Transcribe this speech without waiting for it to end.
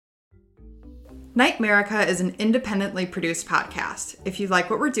Nightmerica is an independently produced podcast. If you like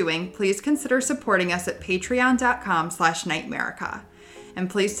what we're doing, please consider supporting us at patreon.com/nightmerica. And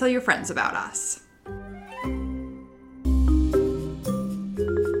please tell your friends about us.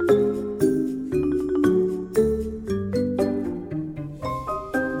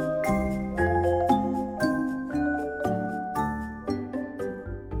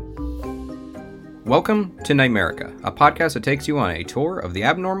 Welcome to Nightmerica, a podcast that takes you on a tour of the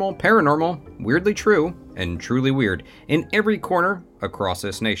abnormal, paranormal, weirdly true, and truly weird in every corner across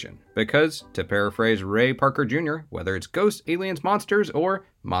this nation. Because, to paraphrase Ray Parker Jr., whether it's ghosts, aliens, monsters, or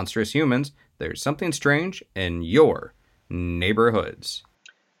monstrous humans, there's something strange in your neighborhoods.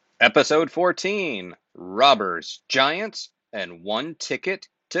 Episode 14, Robbers, Giants, and One Ticket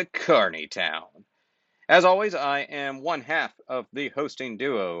to Carneytown. As always, I am one half of the hosting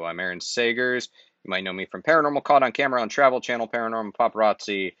duo. I'm Aaron Sagers. You might know me from Paranormal Caught on Camera on Travel Channel, Paranormal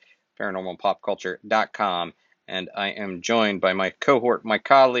Paparazzi, ParanormalPopCulture.com, and I am joined by my cohort, my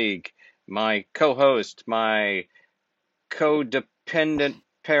colleague, my co-host, my codependent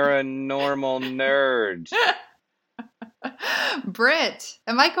paranormal nerd. Britt,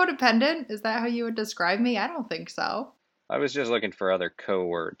 am I codependent? Is that how you would describe me? I don't think so. I was just looking for other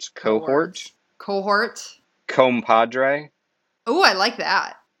co-words. Cohort? Compadre? Oh, I like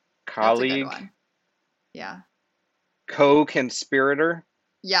that. Colleague? That's a good one. Yeah. Co-conspirator?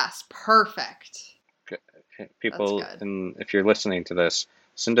 Yes, perfect. People, and if you're listening to this,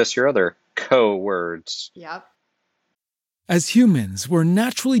 send us your other co-words. Yep. As humans, we're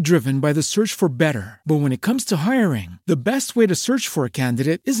naturally driven by the search for better. But when it comes to hiring, the best way to search for a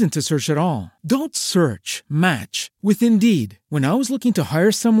candidate isn't to search at all. Don't search, match with Indeed. When I was looking to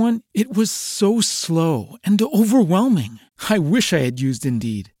hire someone, it was so slow and overwhelming. I wish I had used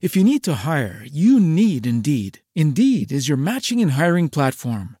Indeed. If you need to hire, you need Indeed. Indeed is your matching and hiring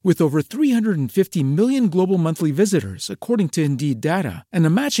platform with over 350 million global monthly visitors, according to Indeed data, and a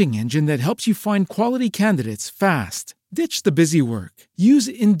matching engine that helps you find quality candidates fast. Ditch the busy work. Use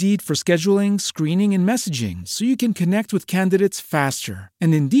Indeed for scheduling, screening, and messaging so you can connect with candidates faster.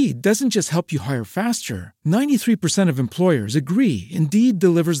 And Indeed doesn't just help you hire faster. 93% of employers agree Indeed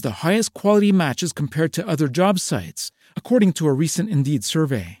delivers the highest quality matches compared to other job sites, according to a recent Indeed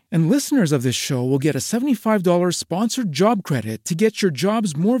survey. And listeners of this show will get a $75 sponsored job credit to get your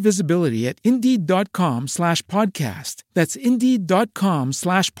jobs more visibility at Indeed.com/podcast. That's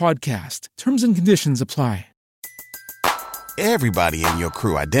Indeed.com/podcast. Terms and conditions apply. Everybody in your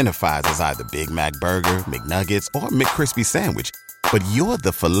crew identifies as either Big Mac Burger, McNuggets, or McCrispy Sandwich. But you're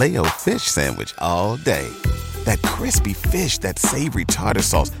the Filet-O-Fish Sandwich all day. That crispy fish, that savory tartar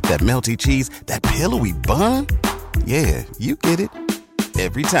sauce, that melty cheese, that pillowy bun. Yeah, you get it.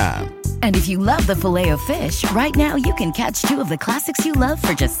 Every time. And if you love the Filet-O-Fish, right now you can catch two of the classics you love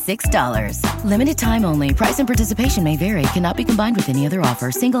for just $6. Limited time only. Price and participation may vary. Cannot be combined with any other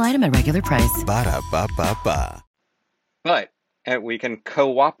offer. Single item at regular price. Ba-da-ba-ba-ba. But we can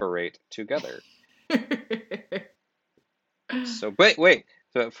cooperate together. So wait.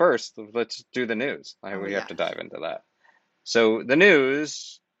 So first, let's do the news. We have to dive into that. So the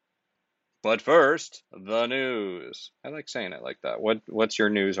news. But first, the news. I like saying it like that. What's your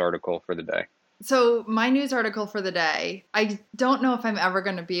news article for the day? So my news article for the day, I don't know if I'm ever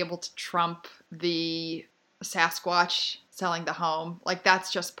going to be able to trump the Sasquatch selling the home. Like,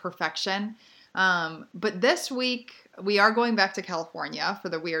 that's just perfection. But this week we are going back to California for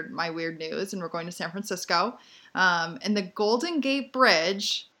my weird news, and we're going to San Francisco. And the Golden Gate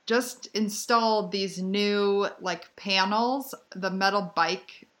Bridge just installed these new panels, the metal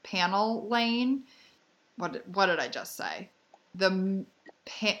bike panel lane. What did I just say? I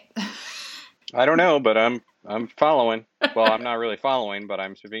don't know, but I'm following. Well, I'm not really following, but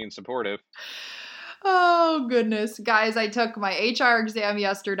I'm being supportive. Oh, goodness. Guys, I took my HR exam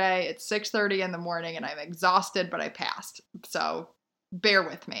yesterday. It's 6:30 in the morning, and I'm exhausted, but I passed. So bear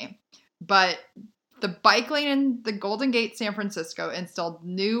with me. But the bike lane in the Golden Gate, San Francisco, installed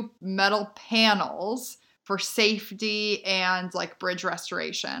new metal panels for safety and bridge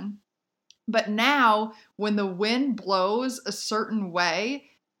restoration. But now, when the wind blows a certain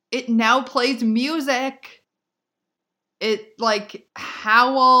way, it now plays music. It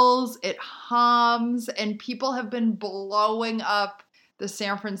howls, it hums, and people have been blowing up the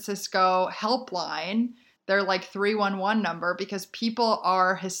San Francisco helpline, their 311 number, because people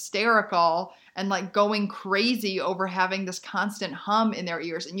are hysterical and going crazy over having this constant hum in their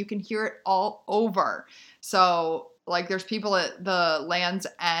ears, and you can hear it all over. So there's people at the Land's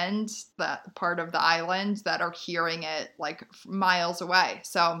End, that part of the island, that are hearing it miles away.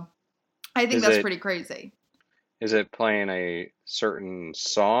 So I think that's pretty crazy. Is it playing a certain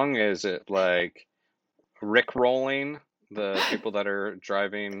song? Is it like Rick rolling the people that are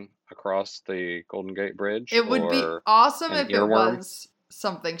driving across the Golden Gate Bridge, It would be or awesome an if it earworm? was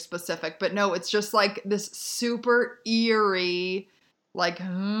something specific, but no, it's just like this super eerie, like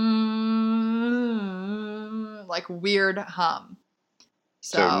like weird hum.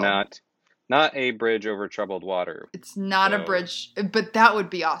 So So not a bridge over troubled water. it's not a So bridge, but that would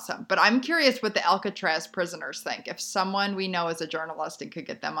be awesome. But I'm curious what the Alcatraz prisoners think. If someone we know is a journalist and could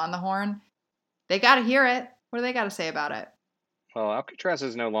get them on the horn, they got to hear it. What do they got to say about it? well, Alcatraz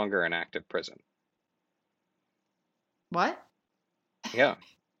is no longer an active prison. What? Yeah,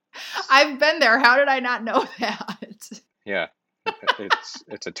 I've been there. How did I not know that? yeah.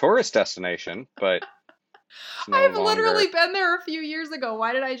 It's a tourist destination, but it's no I've longer. literally been there a few years ago.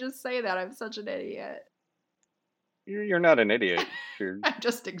 Why did I just say that? I'm such an idiot. You're not an idiot. You're I'm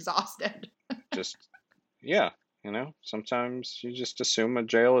just exhausted. just, yeah. Sometimes you just assume a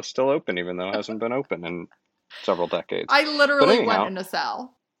jail is still open, even though it hasn't been open in several decades. I literally anyhow. went in a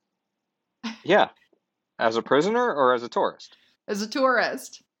cell Yeah, as a prisoner or as a tourist. as a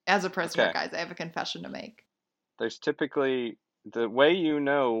tourist. As a prisoner, Okay. guys, I have a confession to make. There's typically the way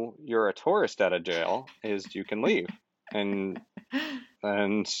you're a tourist at a jail is you can leave, and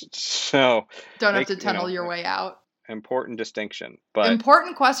so Don't have make, to tunnel your way out. important distinction. But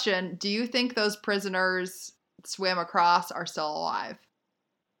Important question. Do you think those prisoners swam across are still alive?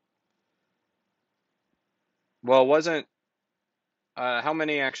 well, wasn't how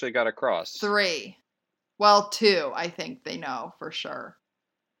many actually got across? 3. Well, 2, I think they know for sure.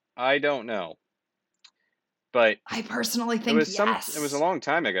 I don't know, but I personally think it was yes. it was a long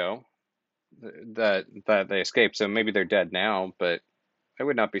time ago that they escaped, so maybe they're dead now, but I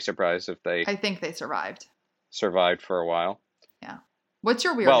would not be surprised if they I think they survived. survived for a while. Yeah. What's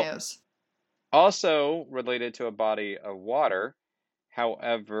your weird Well, news? Also related to a body of water,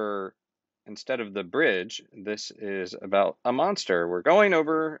 however, instead of the bridge, this is about a monster. We're going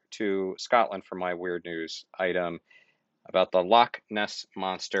over to Scotland for my weird news item about the Loch Ness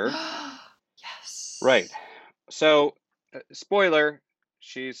Monster. Yes. Right. So, spoiler,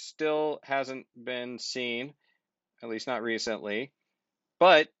 she still hasn't been seen, at least not recently.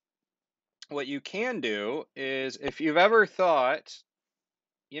 But what you can do is, if you've ever thought,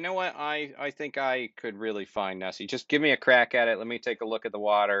 you know what, I think I could really find Nessie. Just give me a crack at it. Let me take a look at the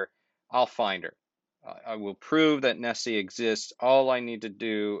water. I'll find her. I will prove that Nessie exists. All I need to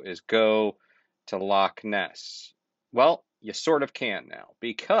do is go to Loch Ness. Well, you sort of can now,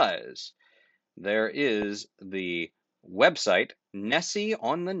 because there is the website Nessie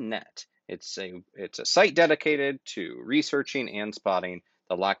on the Net. It's a site dedicated to researching and spotting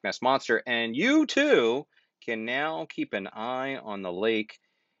the Loch Ness Monster, and you too can now keep an eye on the lake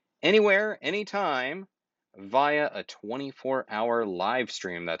anywhere, anytime, via a 24-hour live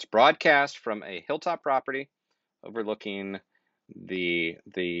stream that's broadcast from a hilltop property overlooking the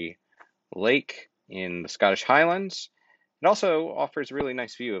lake in the Scottish Highlands. It also offers a really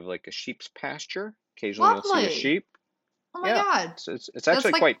nice view of like a sheep's pasture. Occasionally you'll see Lovely. a sheep. Oh my Yeah. God. So it's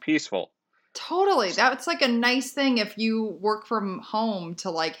actually like- quite peaceful. Totally. That's like a nice thing if you work from home to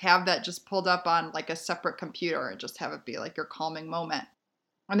like have that just pulled up on like a separate computer and just have it be like your calming moment.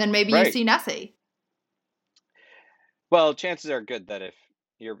 And then maybe you Right. see Nessie. Well, chances are good that if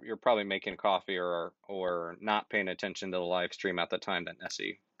you're probably making coffee or not paying attention to the live stream at the time that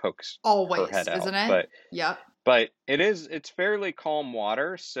Nessie pokes Always, her head out. isn't it? Yep. But it's fairly calm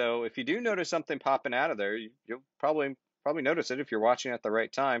water, so if you do notice something popping out of there, you'll probably notice it if you're watching at the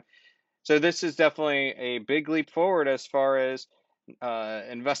right time. So this is definitely a big leap forward as far as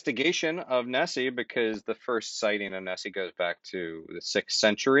investigation of Nessie, because the first sighting of Nessie goes back to the 6th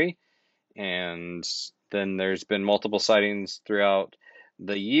century, and then there's been multiple sightings throughout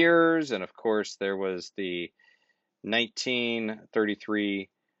the years, and of course there was the 1933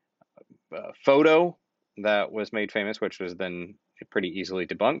 photo that was made famous, which was then pretty easily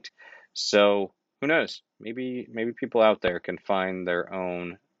debunked. So who knows? Maybe people out there can find their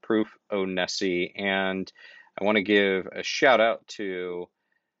own proof of Nessie. And I want to give a shout out to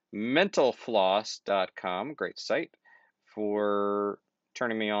mentalfloss.com, great site, for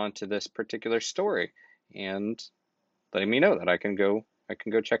turning me on to this particular story and letting me know that I can go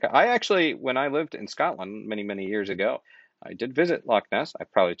check out. I actually, when I lived in Scotland many years ago, I did visit Loch Ness.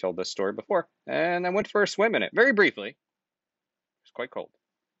 I've probably told this story before, and I went for a swim in it very briefly. It was quite cold.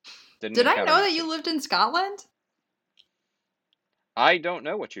 Did I know that you lived in Scotland? I don't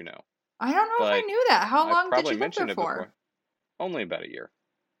know what you know. I don't know if I knew that. How long did probably you live mentioned there it for? before. Only about a year.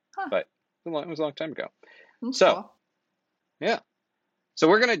 Huh. But it was a long time ago. That's So, cool. yeah. So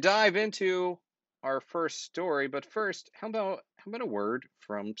we're going to dive into our first story. But first, how about a word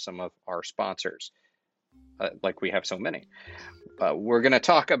from some of our sponsors? Like we have so many. We're going to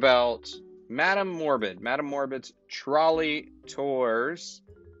talk about Madame Morbid's trolley tours.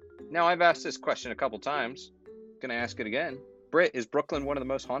 Now, I've asked this question a couple times. Going to ask it again. Britt, is Brooklyn one of the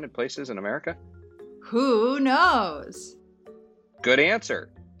most haunted places in America? Who knows? Good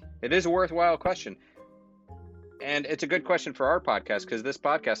answer. It is a worthwhile question. And it's a good question for our podcast, because this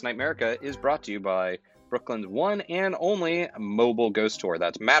podcast, Nightmerica, is brought to you by Brooklyn's one and only mobile ghost tour.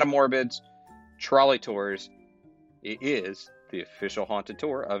 That's Madame Morbid's trolley tours. It is the official haunted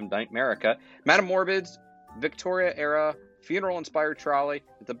tour of Nightmerica. Madame Morbid's Victoria-era funeral-inspired trolley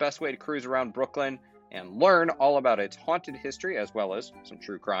is the best way to cruise around Brooklyn and learn all about its haunted history, as well as some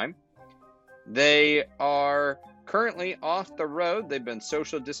true crime. They are currently off the road. They've been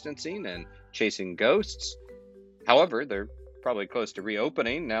social distancing and chasing ghosts. However, they're probably close to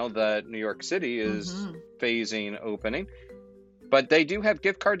reopening now that New York City is phasing opening. But they do have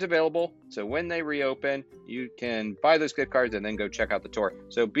gift cards available, so when they reopen, you can buy those gift cards and then go check out the tour.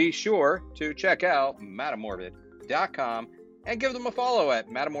 So be sure to check out MadameMorbid.com and give them a follow at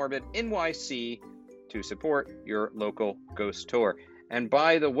MadameMorbidNYC to support your local ghost tour. And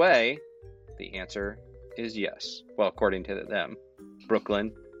by the way, the answer is yes. Well, according to them,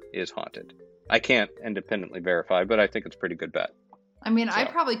 Brooklyn is haunted. I can't independently verify, but I think it's a pretty good bet. I mean, I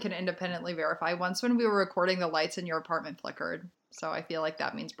probably can independently verify. Once when we were recording, the lights in your apartment flickered. So I feel like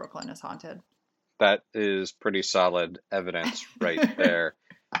that means Brooklyn is haunted. That is pretty solid evidence right there.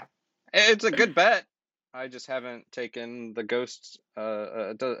 It's a good bet. I just haven't taken the ghost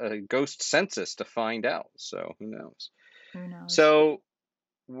census to find out. So who knows? Who knows? So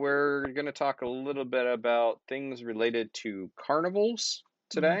we're going to talk a little bit about things related to carnivals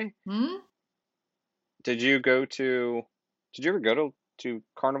today. Mm-hmm. Did you ever go to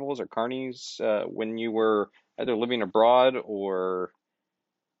carnivals or carnies when you were either living abroad or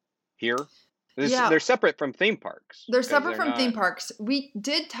here? They're separate from theme parks. They're separate from theme parks.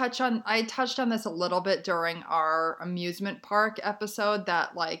 I touched on this a little bit during our amusement park episode,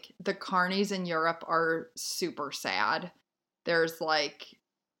 that like the carnies in Europe are super sad. There's like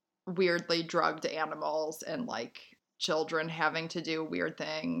weirdly drugged animals and like children having to do weird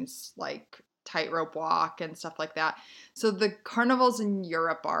things like tightrope walk and stuff like that. So the carnivals in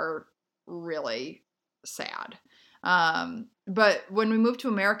Europe are really sad. But when we moved to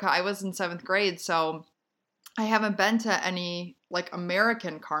America, I was in 7th grade, so I haven't been to any like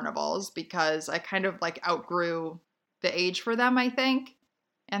American carnivals because I kind of like outgrew the age for them, I think.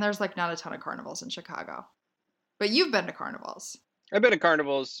 And there's like not a ton of carnivals in Chicago. But you've been to carnivals. I've been to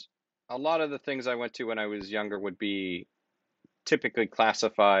carnivals. A lot of the things I went to when I was younger would be typically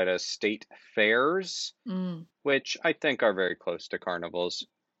classified as state fairs, which I think are very close to carnivals.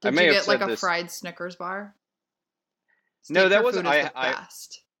 Did you get like a fried Snickers bar? No, that wasn't.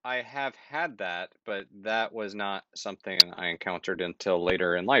 I have had that, but that was not something I encountered until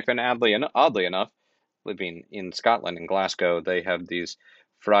later in life. And oddly enough, living in Scotland, in Glasgow, they have these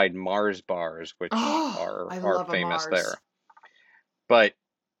fried Mars bars, which are famous there. But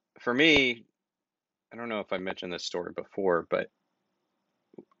for me, I don't know if I mentioned this story before, but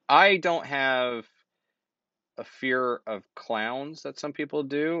I don't have a fear of clowns that some people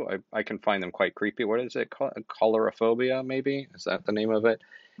do. I can find them quite creepy. What is it called? Coulrophobia, maybe? Is that the name of it?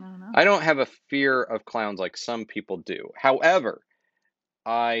 I don't know. I don't have a fear of clowns like some people do. However,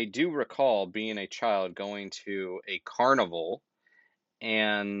 I do recall being a child going to a carnival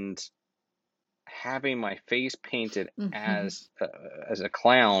and having my face painted as a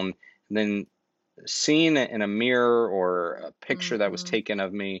clown, and then seeing it in a mirror or a picture that was taken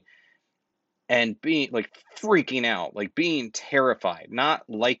of me, and being like freaking out, like being terrified, not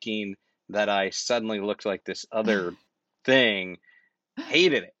liking that I suddenly looked like this other thing.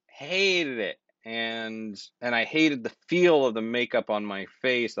 Hated it. And I hated the feel of the makeup on my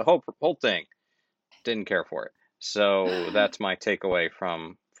face, the whole thing. Didn't care for it. So that's my takeaway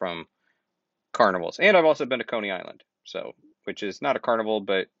from carnivals. And I've also been to Coney Island, so which is not a carnival,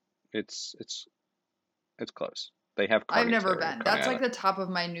 but it's close. They have carnies. I've never been. That's like the top of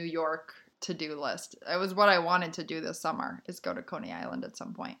my New York to-do list. It was what I wanted to do this summer, is go to Coney Island at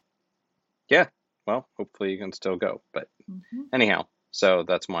some point. Yeah. Well, hopefully you can still go. But anyhow, so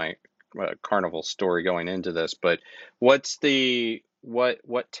that's my carnival story going into this. But what's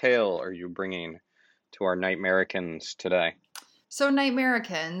what tale are you bringing to our Nightmericans today? So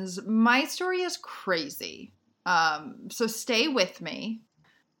Nightmericans, my story is crazy. So stay with me.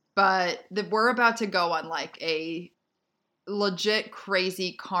 But we're about to go on like a legit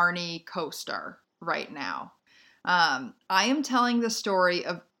crazy carny coaster right now. I am telling the story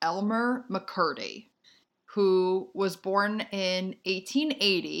of Elmer McCurdy, who was born in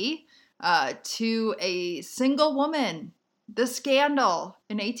 1880 to a single woman. The scandal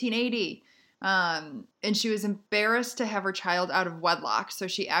in 1880. And she was embarrassed to have her child out of wedlock, so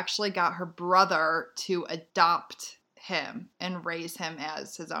she actually got her brother to adopt him and raise him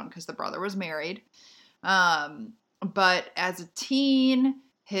as his own because the brother was married. But as a teen,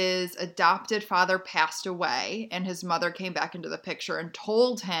 his adopted father passed away, and his mother came back into the picture and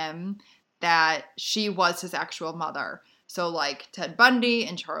told him that she was his actual mother. So like Ted Bundy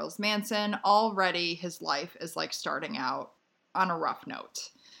and Charles Manson, already his life is like starting out on a rough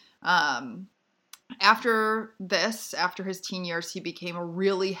note. After his teen years, he became a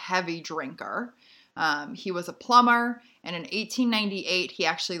really heavy drinker. He was a plumber, and in 1898, he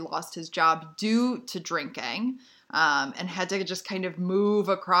actually lost his job due to drinking, and had to just kind of move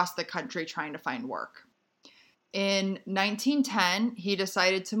across the country trying to find work. In 1910, he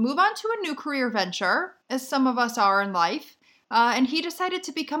decided to move on to a new career venture, as some of us are in life, and he decided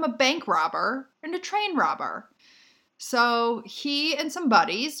to become a bank robber and a train robber. So he and some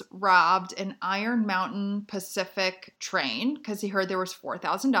buddies robbed an Iron Mountain Pacific train because he heard there was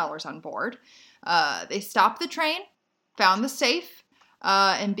 $4,000 on board. They stopped the train, found the safe,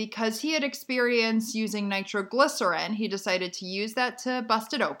 and because he had experience using nitroglycerin, he decided to use that to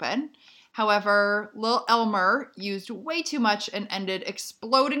bust it open. However, Lil Elmer used way too much and ended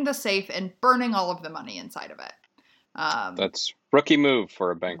exploding the safe and burning all of the money inside of it. That's rookie move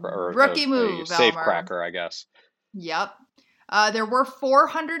for a bank or rookie move, safe Elmer. cracker, I guess. Yep. There were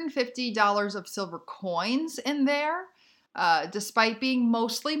 $450 of silver coins in there. Despite being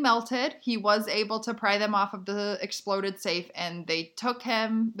mostly melted, he was able to pry them off of the exploded safe, and they took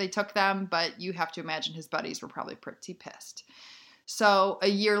them, but you have to imagine his buddies were probably pretty pissed. So a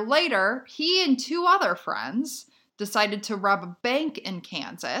year later, he and two other friends decided to rob a bank in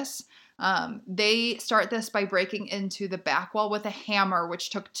Kansas. They start this by breaking into the back wall with a hammer,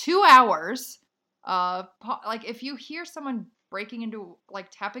 which took 2 hours. Like if you hear someone breaking into, like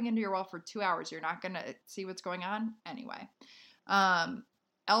tapping into your wall for 2 hours, you're not going to see what's going on. Anyway,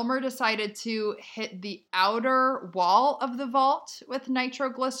 Elmer decided to hit the outer wall of the vault with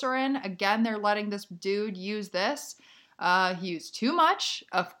nitroglycerin. Again, they're letting this dude use this. He used too much,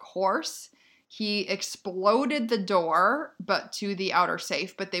 of course. He exploded the door, but to the outer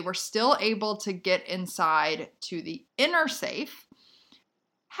safe, but they were still able to get inside to the inner safe.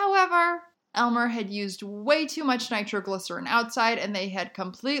 However, Elmer had used way too much nitroglycerin outside, and they had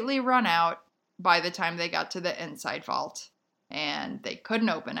completely run out by the time they got to the inside vault, and they couldn't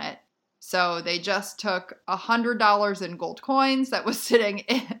open it. So they just took $100 in gold coins that was sitting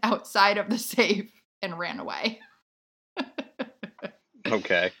outside of the safe and ran away.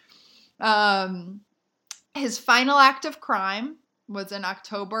 Okay. His final act of crime was in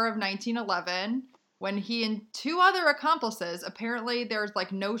October of 1911 when he and two other accomplices, apparently there's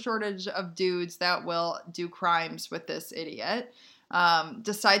like no shortage of dudes that will do crimes with this idiot,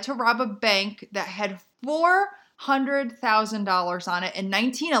 decide to rob a bank that had $400,000 on it in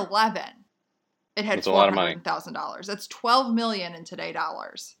 1911. It had $400,000. That's $12 million in today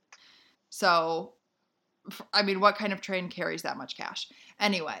dollars. So, I mean, what kind of train carries that much cash?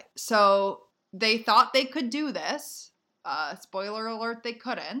 Anyway, so they thought they could do this. Spoiler alert, they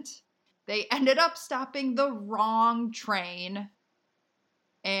couldn't. They ended up stopping the wrong train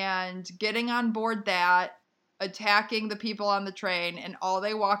and getting on board that, attacking the people on the train, and all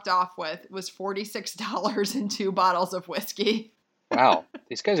they walked off with was $46 and 2 bottles of whiskey. Wow,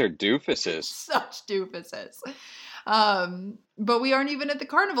 these guys are doofuses. Such doofuses. But we aren't even at the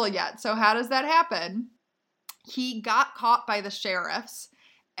carnival yet, so how does that happen? He got caught by the sheriffs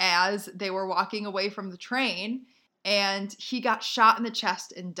as they were walking away from the train, and he got shot in the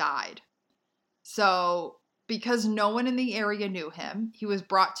chest and died. So, because no one in the area knew him, he was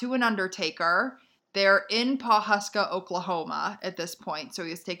brought to an undertaker. They're in Pawhuska, Oklahoma at this point, so he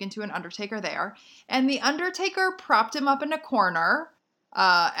was taken to an undertaker there. And the undertaker propped him up in a corner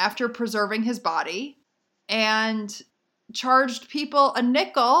after preserving his body and charged people a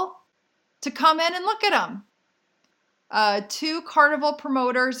nickel to come in and look at him. 2 carnival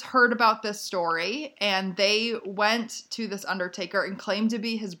promoters heard about this story, and they went to this undertaker and claimed to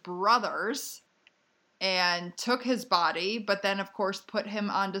be his brothers and took his body, but then, of course, put him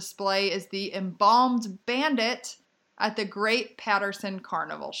on display as the embalmed bandit at the Great Patterson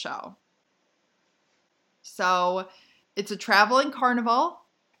Carnival Show. So it's a traveling carnival,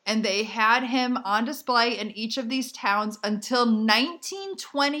 and they had him on display in each of these towns until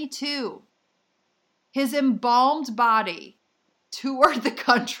 1922. His embalmed body toured the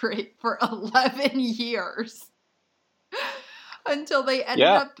country for 11 years. until they ended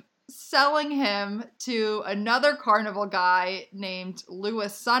up selling him to another carnival guy named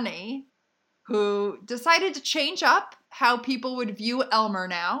Louis Sonny, who decided to change up how people would view Elmer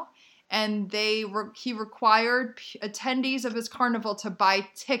now. And he required attendees of his carnival to buy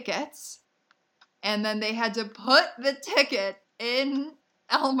tickets. And then they had to put the ticket in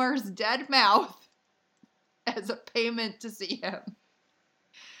Elmer's dead mouth as a payment to see him.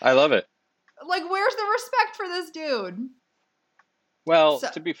 I love it. Like, where's the respect for this dude? Well,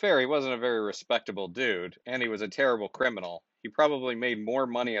 to be fair, he wasn't a very respectable dude, and he was a terrible criminal. He probably made more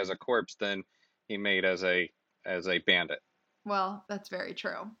money as a corpse than he made as a bandit. Well, that's very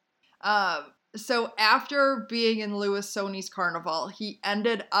true. So after being in Louis Sonny's carnival, he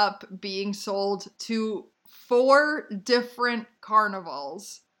ended up being sold to 4 different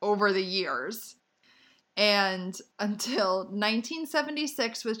carnivals over the years. And until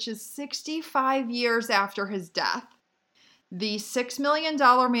 1976, which is 65 years after his death, the $6 Million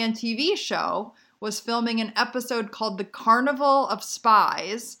Man TV show was filming an episode called The Carnival of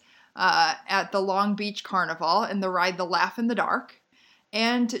Spies at the Long Beach Carnival in the ride The Laugh in the Dark.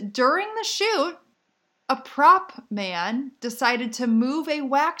 And during the shoot, a prop man decided to move a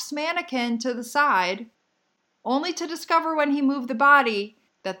wax mannequin to the side, only to discover when he moved the body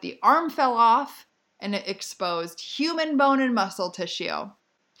that the arm fell off and it exposed human bone and muscle tissue.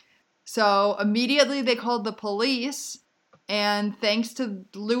 So immediately they called the police, and thanks to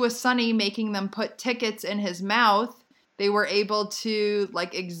Louis Sonny making them put tickets in his mouth, they were able to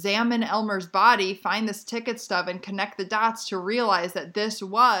examine Elmer's body, find this ticket stub, and connect the dots to realize that this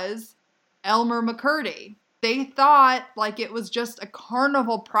was Elmer McCurdy. They thought it was just a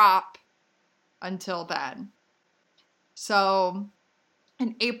carnival prop until then. So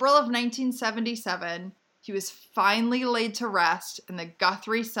in April of 1977, he was finally laid to rest in the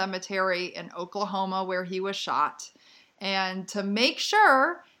Guthrie Cemetery in Oklahoma where he was shot. And to make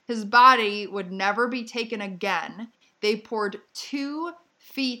sure his body would never be taken again, they poured 2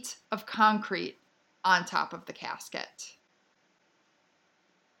 feet of concrete on top of the casket.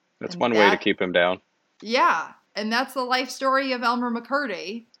 That's one way to keep him down. Yeah, and that's the life story of Elmer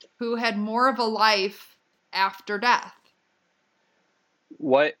McCurdy, who had more of a life after death.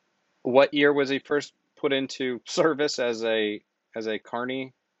 What year was he first put into service as a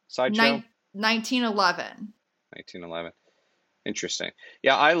carny sideshow? 1911. 1911. Interesting.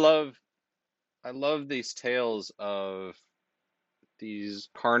 Yeah, I love these tales of these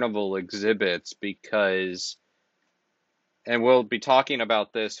carnival exhibits because, and we'll be talking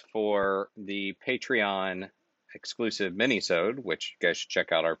about this for the Patreon exclusive minisode, which you guys should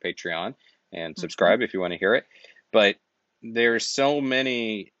check out our Patreon and subscribe if you want to hear it. But there's so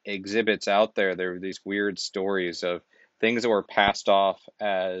many exhibits out there. There are these weird stories of things that were passed off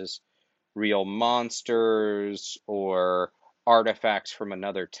as real monsters or artifacts from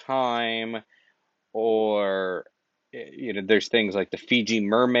another time, or there's things like the Fiji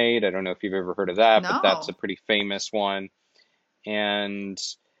mermaid. I don't know if you've ever heard of that, but that's a pretty famous one. And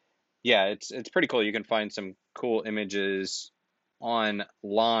yeah, it's pretty cool. You can find some cool images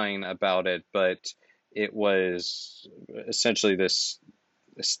online about it, but it was essentially this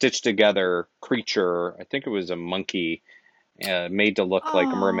stitched together creature. I think it was a monkey made to look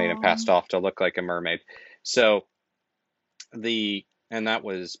like a mermaid and passed off to look like a mermaid. So and that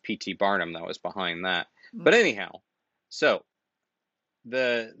was P.T. Barnum that was behind that. But anyhow, so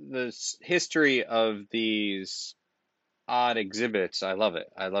the history of these odd exhibits, I love it.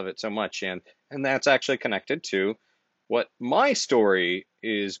 I love it so much. And that's actually connected to what my story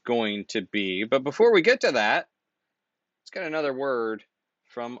is going to be. But before we get to that, let's get another word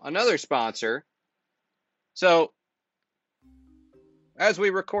from another sponsor. So as we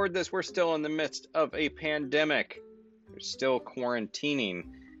record this, we're still in the midst of a pandemic. We're still quarantining.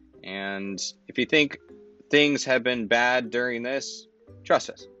 And if you think things have been bad during this, trust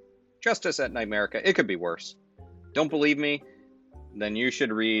us. Trust us at Nightmerica. It could be worse. Don't believe me? Then you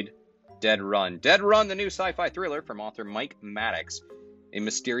should read Dead Run. Dead Run, the new sci-fi thriller from author Mike Maddox. A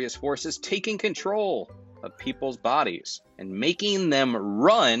mysterious force is taking control of people's bodies and making them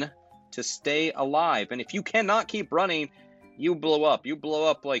run to stay alive. And if you cannot keep running, you blow up. You blow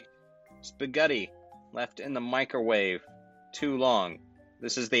up like spaghetti left in the microwave too long.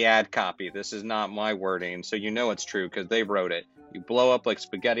 This is the ad copy. This is not my wording, so you know it's true because they wrote it. You blow up like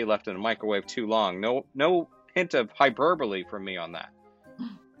spaghetti left in the microwave too long. No hint of hyperbole from me on that.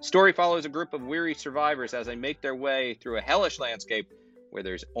 Story follows a group of weary survivors as they make their way through a hellish landscape where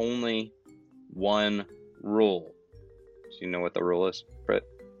there's only one rule. Do you know what the rule is, Britt?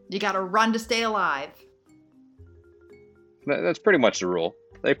 You gotta run to stay alive. That's pretty much the rule.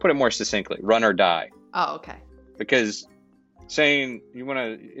 They put it more succinctly. Run or die. Oh, okay. Because saying you want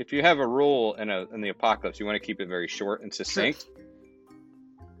to, if you have a rule in the apocalypse, you want to keep it very short and succinct.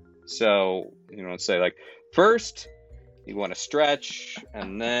 So, say like, first you want to stretch,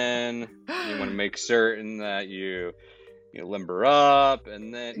 and then you want to make certain that you limber up,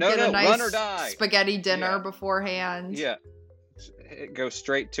 and then nice run or die. Spaghetti dinner beforehand. Yeah, go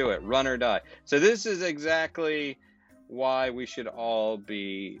straight to it. Run or die. So this is exactly why we should all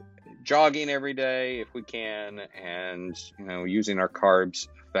be jogging every day if we can, and using our carbs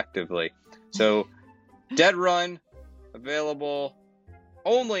effectively. So Dead Run, available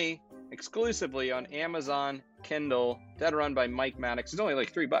only exclusively on Amazon Kindle. Dead Run by Mike Maddox. It's only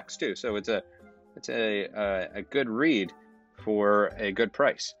like $3 too, so it's a good read for a good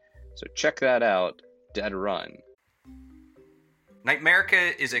price. So check that out, Dead Run.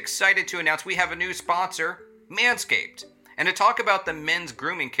 Nightmerica is excited to announce we have a new sponsor, Manscaped. And to talk about the men's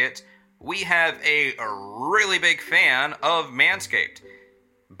grooming kits, we have a really big fan of Manscaped.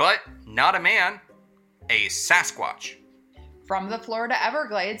 But not a man, a Sasquatch. From the Florida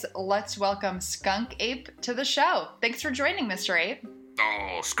Everglades, let's welcome Skunk Ape to the show. Thanks for joining, Mr. Ape.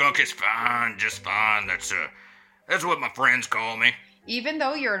 Oh, Skunk is fine, just fine. That's what my friends call me. Even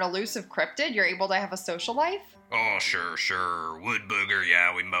though you're an elusive cryptid, you're able to have a social life? Oh, sure. Wood booger,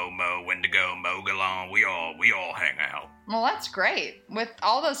 Yowie, Momo, Wendigo, Mogalon, we all hang out. Well, that's great. With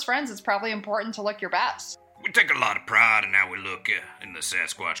all those friends, it's probably important to look your best. We take a lot of pride in how we look in the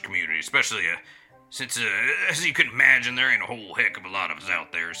Sasquatch community, especially since, as you can imagine, there ain't a whole heck of a lot of us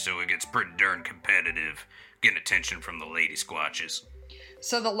out there, so it gets pretty darn competitive getting attention from the lady squatches.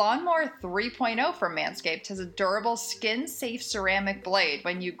 So the Lawnmower 3.0 from Manscaped has a durable, skin-safe ceramic blade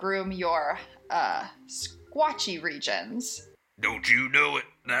when you groom your, squatchy regions. Don't you know it?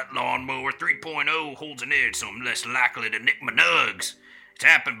 That Lawnmower 3.0 holds an edge so I'm less likely to nick my nugs. It's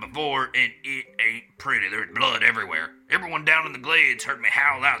happened before, and it ain't pretty. There's blood everywhere. Everyone down in the glades heard me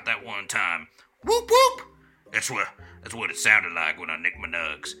howl out that one time. Whoop whoop! That's what it sounded like when I nicked my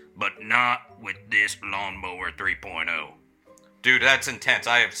nugs. But not with this Lawnmower 3.0. Dude, that's intense.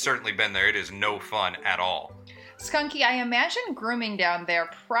 I have certainly been there. It is no fun at all. Skunky, I imagine grooming down there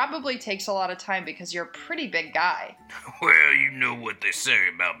probably takes a lot of time because you're a pretty big guy. Well, you know what they say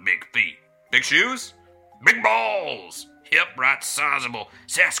about big feet. Big shoes? Big balls! Yep, right sizable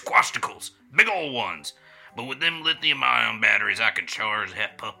Sasquatchicles. Big old ones. But with them lithium-ion batteries, I can charge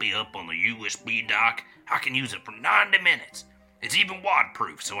that puppy up on the USB dock. I can use it for 90 minutes. It's even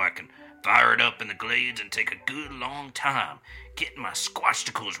waterproof, so I can fire it up in the glades and take a good long time getting my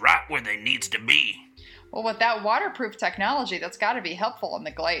squatchicles right where they needs to be. Well, with that waterproof technology, that's got to be helpful in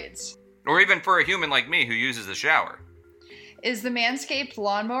the glades. Or even for a human like me who uses the shower. Is the Manscaped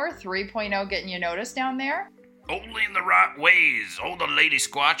Lawnmower 3.0 getting you noticed down there? Only in the right ways. All the lady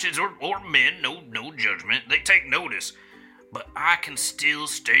squatches or men, no judgment, they take notice. But I can still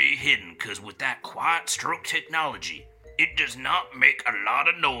stay hidden, because with that quiet stroke technology, it does not make a lot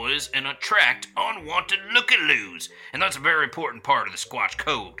of noise and attract unwanted looky-loos. And that's a very important part of the Squatch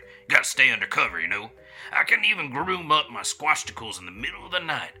code. You gotta stay undercover, I can even groom up my squatchicles in the middle of the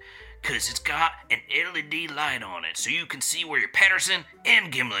night, because it's got an LED light on it, so you can see where your Patterson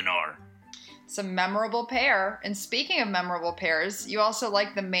and Gimlin are. It's a memorable pair. And speaking of memorable pairs, you also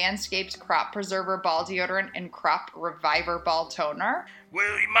like the Manscaped Crop Preserver Ball Deodorant and Crop Reviver Ball Toner?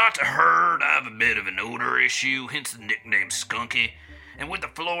 Well, you might have heard I have a bit of an odor issue, hence the nickname Skunky. And with the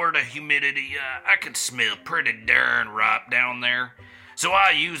Florida humidity, I can smell pretty darn ripe down there. So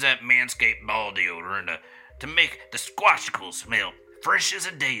I use that Manscaped Ball Deodorant to make the squatchicles smell fresh as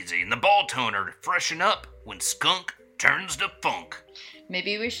a daisy, and the ball toner to freshen up when skunk turns to funk.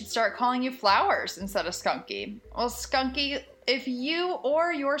 Maybe we should start calling you Flowers instead of Skunky. Well, Skunky, if you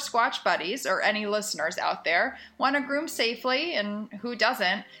or your Squatch buddies or any listeners out there want to groom safely, and who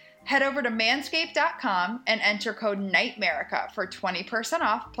doesn't, head over to manscaped.com and enter code NIGHTMERICA for 20%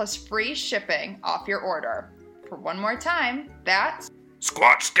 off plus free shipping off your order. For one more time, that's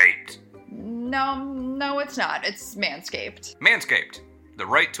Squatchscaped. No, it's not. It's Manscaped. Manscaped, the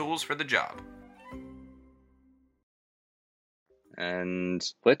right tools for the job. And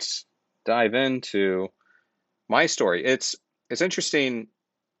let's dive into my story. It's interesting.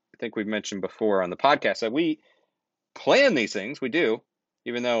 I think we've mentioned before on the podcast that we plan these things. We do,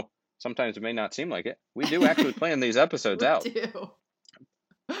 even though sometimes it may not seem like it. We do actually plan these episodes out. We do.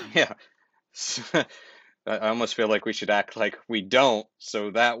 Yeah. I almost feel like we should act like we don't,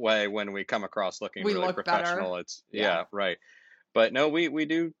 so that way when we come across looking we really look professional, better. It's yeah, right. But no, we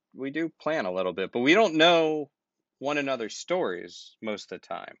do plan a little bit, but we don't know one another's stories most of the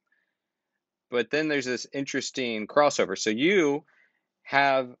time. But then there's this interesting crossover. So you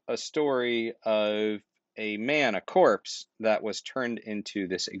have a story of a man, a corpse that was turned into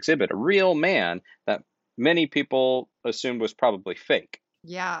this exhibit, a real man that many people assumed was probably fake.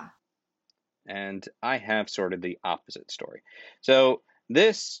 Yeah. And I have sort of the opposite story. So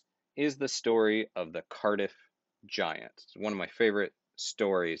this is the story of the Cardiff Giant. It's one of my favorite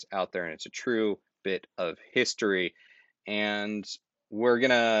stories out there, and it's a true bit of history. And we're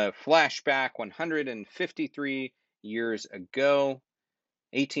going to flash back 153 years ago,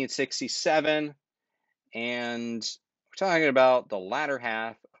 1867, and we're talking about the latter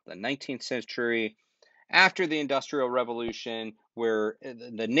half of the 19th century, after the Industrial Revolution, where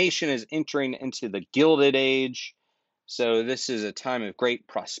the nation is entering into the Gilded Age. So this is a time of great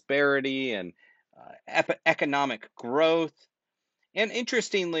prosperity and economic growth. And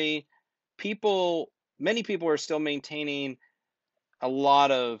interestingly, many people are still maintaining a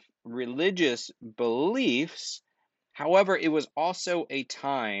lot of religious beliefs. However, it was also a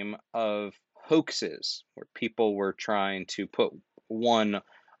time of hoaxes where people were trying to put one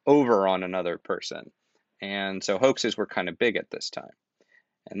over on another person. And so hoaxes were kind of big at this time.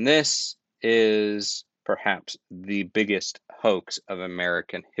 And this is perhaps the biggest hoax of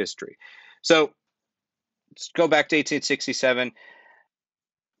American history. So let's go back to 1867.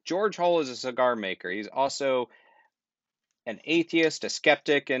 George Hull is a cigar maker. He's also an atheist, a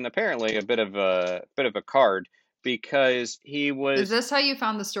skeptic, and apparently a bit of a card, because he was. Is this how you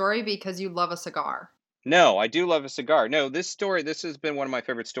found the story? Because you love a cigar. No, I do love a cigar. No, this has been one of my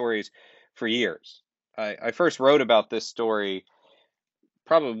favorite stories for years. I first wrote about this story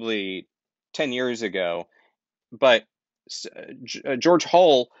probably 10 years ago, but George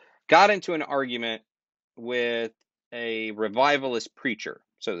Hull got into an argument with a revivalist preacher,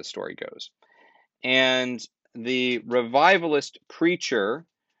 so the story goes. And the revivalist preacher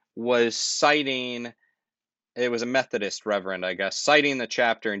was citing, it was a Methodist reverend, I guess, citing the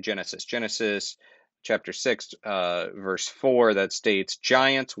chapter in Genesis chapter 6, verse 4, that states,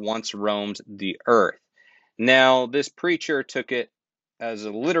 "Giants once roamed the earth." Now, this preacher took it as a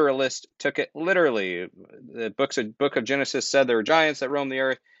literalist, took it literally. The book of Genesis said there were giants that roamed the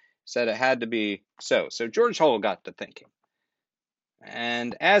earth, said it had to be so. So George Hull got to thinking.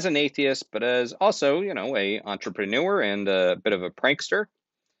 And as an atheist, but as also, a entrepreneur and a bit of a prankster,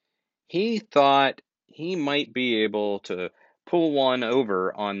 he thought he might be able to pull one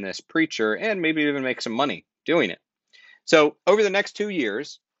over on this preacher and maybe even make some money doing it. So over the next 2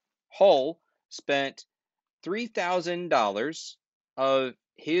 years, Hull spent $3,000 of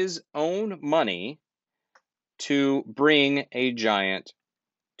his own money to bring a giant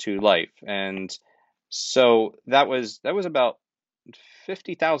to life. And so that was about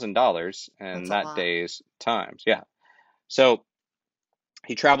 $50,000 in that day's times. Yeah. So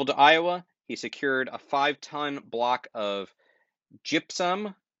he traveled to Iowa. He secured a 5-ton block of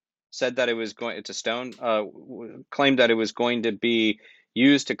gypsum, said that it was it's a stone, claimed that it was going to be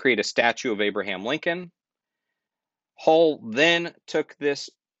used to create a statue of Abraham Lincoln. Hull then took this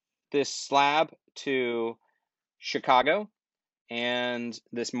slab to Chicago, and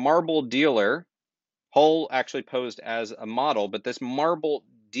this marble dealer, Hull actually posed as a model, but this marble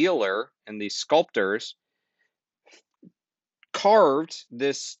dealer and these sculptors carved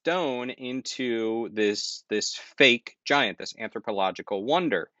this stone into this fake giant, this anthropological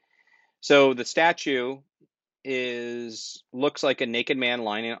wonder. So the statue looks like a naked man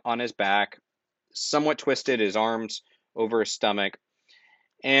lying on his back, somewhat twisted, his arms over his stomach,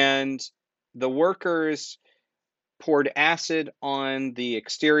 and the workers poured acid on the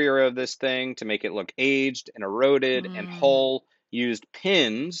exterior of this thing to make it look aged and eroded, and Hull used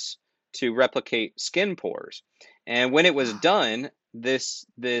pins to replicate skin pores. And when it was done, this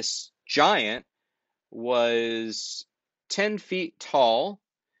giant was 10 feet tall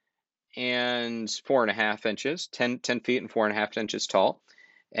and 4.5 inches, 10 feet and 4.5 inches tall,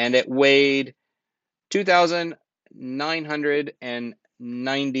 and it weighed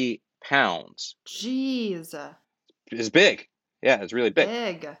 2,990 pounds. Jeez. It's big. Yeah, it's really big.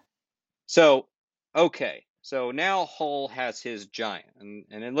 Big. So, okay. So now Hull has his giant, and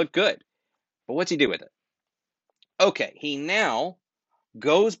it looked good. But what's he do with it? Okay, he now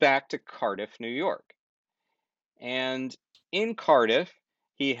goes back to Cardiff, New York. And in Cardiff,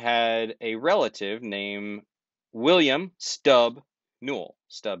 he had a relative named William Stubb Newell.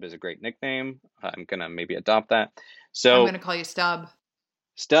 Stubb is a great nickname. I'm going to maybe adopt that. So I'm going to call you Stubb.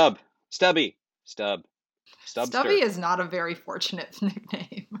 Stubby. Stubbster. Stubby is not a very fortunate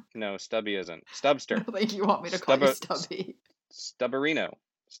nickname. No, Stubby isn't. Stubster. I don't think you want me to call you Stubby. Stubberino.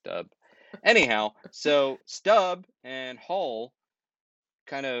 Stubb. Anyhow, so Stubb and Hull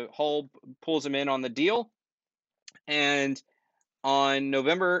pulls him in on the deal, and on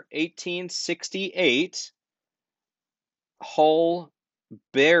November 1868, Hull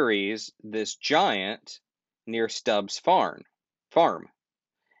buries this giant near Stubbs farm.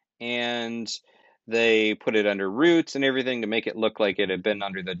 And they put it under roots and everything to make it look like it had been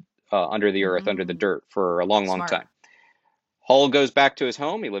under the earth, under the dirt for a long, long Smart. time. Hull goes back to his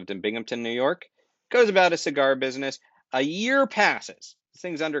home. He lived in Binghamton, New York. Goes about his cigar business. A year passes. This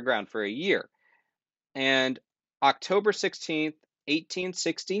thing's underground for a year. And October 16th,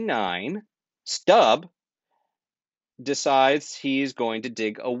 1869, Stubb decides he's going to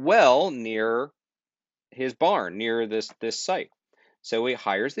dig a well near his barn, near this site. So he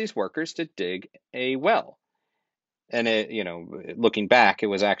hires these workers to dig a well. And looking back, it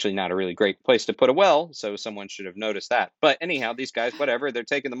was actually not a really great place to put a well, so someone should have noticed that. But anyhow, these guys, whatever, they're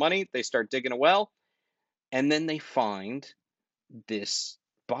taking the money, they start digging a well, and then they find this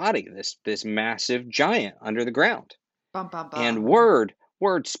body, this massive giant under the ground. Bum, bum, bum. And word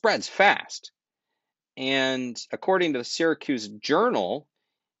spreads fast. And according to the Syracuse Journal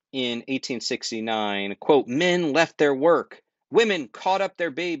in 1869, quote, "Men left their work. Women caught up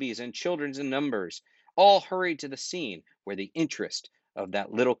their babies and children in numbers. All hurried to the scene where the interest of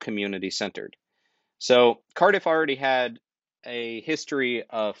that little community centered." So Cardiff already had a history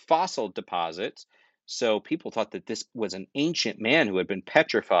of fossil deposits. So people thought that this was an ancient man who had been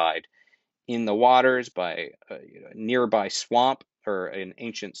petrified in the waters by a nearby swamp, or an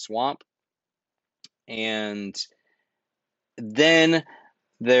ancient swamp. And then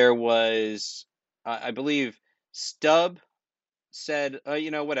there was, I believe, Stubb said,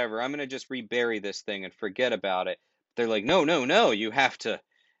 whatever, I'm going to just rebury this thing and forget about it. They're like, no, you have to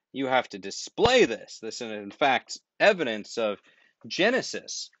display this. This is, in fact, evidence of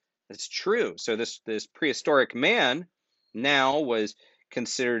Genesis. It's true. So this prehistoric man now was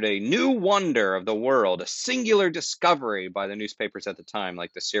considered a new wonder of the world, a singular discovery by the newspapers at the time,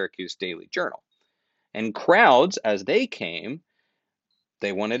 like the Syracuse Daily Journal. And crowds, as they came,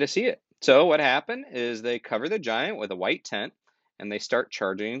 they wanted to see it. So what happened is they cover the giant with a white tent, and they start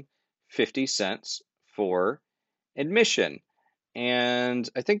charging 50 cents for admission. And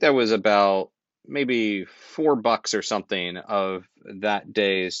I think that was about maybe $4 or something of that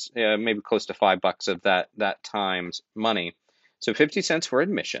day's, maybe close to $5 of that time's money. So 50 cents for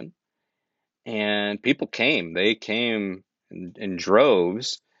admission. And people came. They came in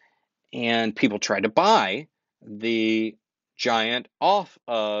droves, and people tried to buy the giant off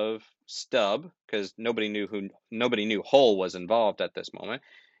of Stubb, because nobody knew Hull was involved at this moment.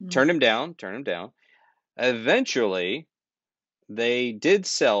 Turned him down. Eventually, they did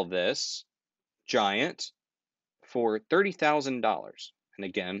sell this giant for $30,000. And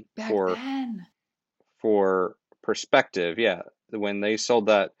again, Back then. for perspective, yeah, when they sold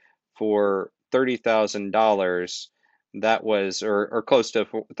that for $30,000, that was, or close to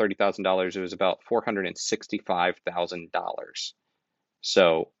 $30,000, it was about $465,000.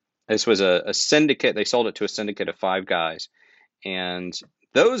 So this was a syndicate. They sold it to a syndicate of 5 guys. And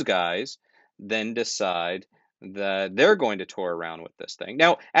those guys then decide that they're going to tour around with this thing.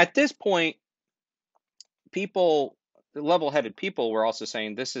 Now, at this point, level-headed people were also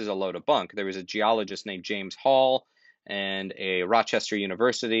saying this is a load of bunk. There was a geologist named James Hall and a Rochester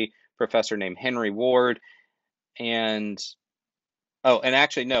University professor named Henry Ward. And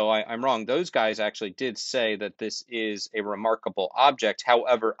actually, no, I'm wrong. Those guys actually did say that this is a remarkable object.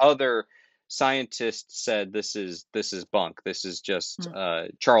 However, other scientists said this is bunk. This is just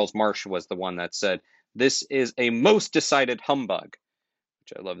Charles Marsh was the one that said this is a most decided humbug,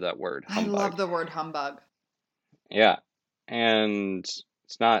 which I love that word. Humbug. I love the word humbug. Yeah, and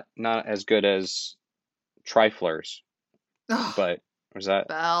it's not as good as triflers. Ugh. But was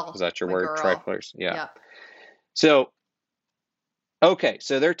that your word, girl. triflers? Yeah. Yep. So, okay,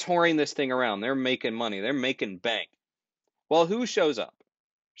 so they're touring this thing around. They're making money. They're making bank. Well, who shows up?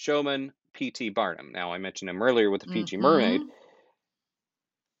 Showman P.T. Barnum. Now, I mentioned him earlier with the Fiji Mermaid.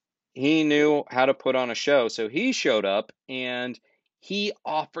 He knew how to put on a show, so he showed up, and he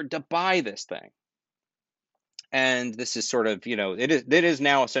offered to buy this thing. And this is sort of, it is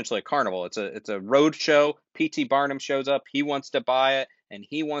now essentially a carnival. It's a road show. P.T. Barnum shows up. He wants to buy it, and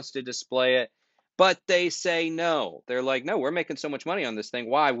he wants to display it. But they say no. They're like, no, we're making so much money on this thing.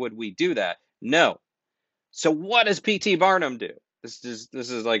 Why would we do that? No. So what does P.T. Barnum do? This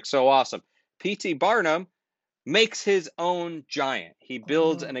is like so awesome. P.T. Barnum makes his own giant. He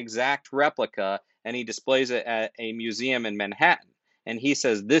builds an exact replica, and he displays it at a museum in Manhattan. And he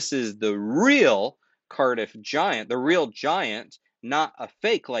says this is the real Cardiff giant, the real giant, not a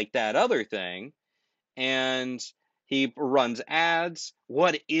fake like that other thing. And he runs ads.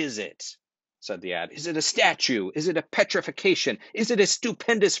 What is it? said the ad. Is it a statue? Is it a petrification? Is it a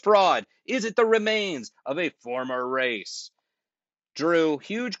stupendous fraud? Is it the remains of a former race? Drew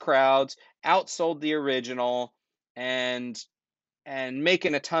huge crowds, outsold the original, and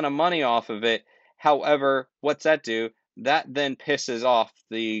making a ton of money off of it. However, what's that do? That then pisses off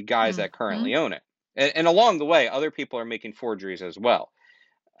the guys that currently own it. And along the way, other people are making forgeries as well.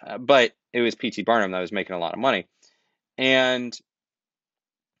 But it was P.T. Barnum that was making a lot of money. And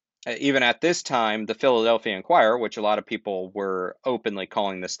even at this time, the Philadelphia Inquirer, which a lot of people were openly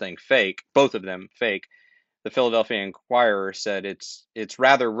calling this thing fake, both of them fake, the Philadelphia Inquirer said it's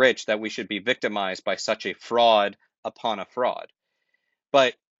rather rich that we should be victimized by such a fraud upon a fraud.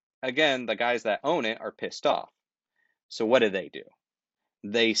 But again, the guys that own it are pissed off. So what do?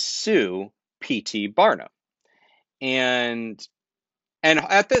 They sue P.T. Barnum. And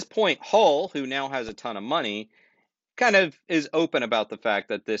at this point, Hull, who now has a ton of money, kind of is open about the fact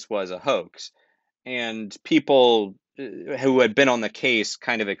that this was a hoax. And people who had been on the case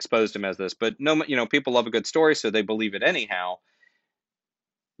kind of exposed him as this. But no, people love a good story, so they believe it anyhow.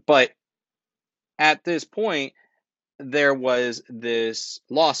 But at this point, there was this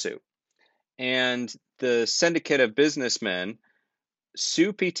lawsuit. And the syndicate of businessmen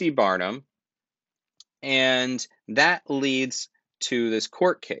sue P.T. Barnum, and that leads to this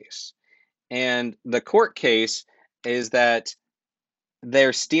court case. And the court case is that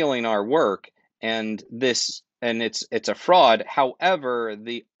they're stealing our work, and it's a fraud. However,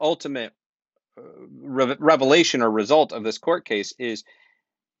 the ultimate revelation or result of this court case is,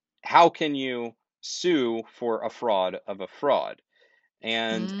 how can you sue for a fraud of a fraud?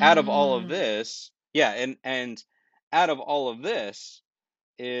 And out of all of this, and out of all of this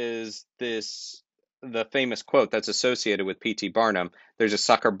is the famous quote that's associated with P.T. Barnum: "There's a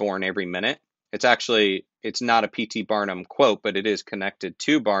sucker born every minute." It's not a P.T. Barnum quote, but it is connected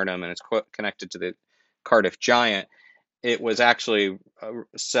to Barnum, and it's connected to the Cardiff Giant. It was actually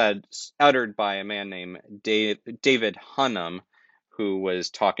uttered by a man named David Hunnam, who was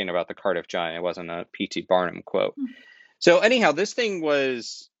talking about the Cardiff Giant. It wasn't a P.T. Barnum quote. So anyhow, this thing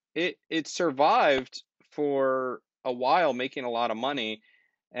it survived for a while, making a lot of money.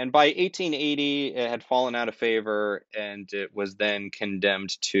 And by 1880, it had fallen out of favor, and it was then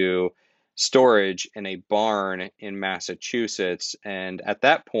condemned to storage in a barn in Massachusetts. And at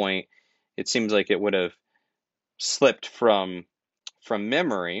that point, it seems like it would have slipped from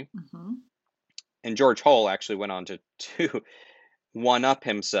memory. And George Hull actually went on to one-up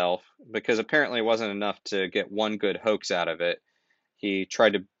himself, because apparently it wasn't enough to get one good hoax out of it. He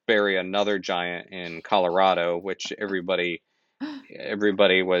tried to bury another giant in Colorado, which everybody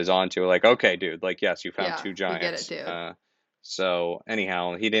was onto, like, okay, dude, like, yes, you found two giants. We get it, dude. So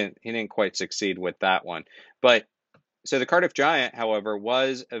anyhow, he didn't quite succeed with that one. But so the Cardiff Giant, however,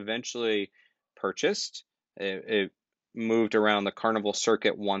 was eventually purchased. It moved around the carnival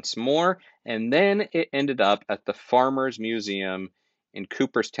circuit once more, and then it ended up at the Farmers Museum in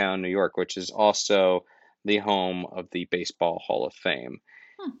Cooperstown, New York, which is also the home of the Baseball Hall of Fame.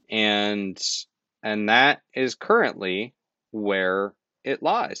 And that is currently where it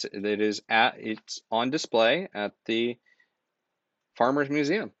lies. It's on display at the Farmers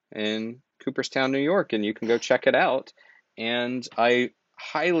Museum in Cooperstown, New York, and you can go check it out. And I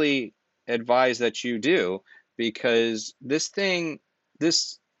highly advise that you do, because the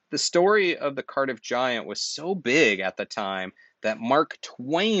story of the Cardiff Giant was so big at the time that Mark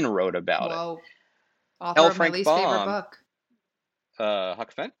Twain wrote about it. Author of my least favorite book.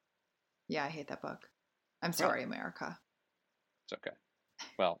 Huck Finn? Yeah, I hate that book. I'm sorry, America. It's okay.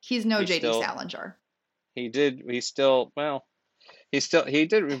 Well, he's no J.D. Salinger. He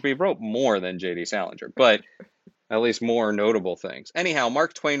wrote more than J.D. Salinger, but at least more notable things. Anyhow,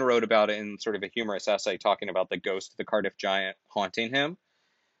 Mark Twain wrote about it in sort of a humorous essay, talking about the ghost of the Cardiff Giant haunting him.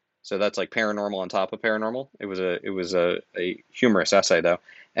 So that's like paranormal on top of paranormal. It was a humorous essay, though.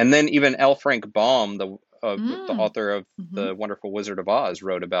 And then even L. Frank Baum, the author of The Wonderful Wizard of Oz,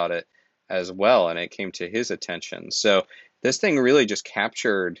 wrote about it as well, and it came to his attention. So this thing really just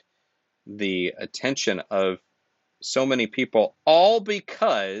captured the attention of so many people, all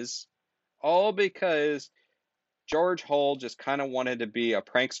because George Hull just kind of wanted to be a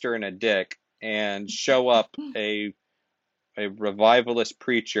prankster and a dick and show up a revivalist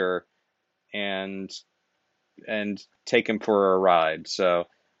preacher and take him for a ride. So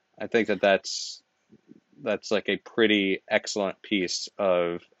I think that's like a pretty excellent piece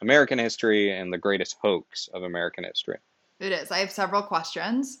of American history and the greatest hoax of American history. It is. I have several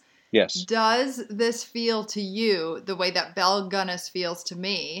questions. Yes. Does this feel to you the way that Belle Gunness feels to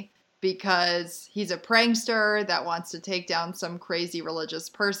me? because he's a prankster that wants to take down some crazy religious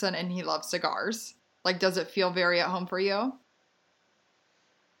person and he loves cigars. Like, does it feel very at home for you?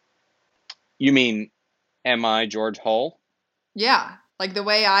 You mean, am I George Hull? Yeah. Like the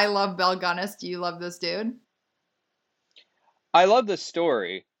way I love Belle Gunness, do you love this dude? I love the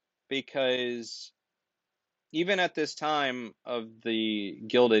story because even at this time of the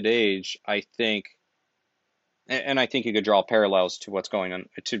Gilded Age, I think, and I think you could draw parallels to what's going on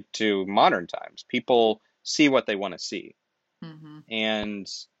to modern times. People see what they want to see. Mm-hmm.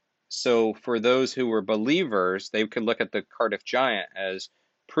 And so for those who were believers, they could look at the Cardiff Giant as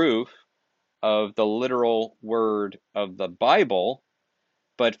proof of the literal word of the Bible.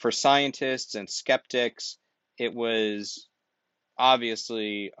 But for scientists and skeptics, it was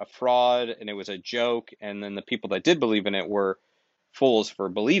obviously a fraud and it was a joke. And then the people that did believe in it were fools for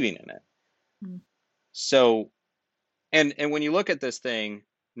believing in it. Mm. So, and when you look at this thing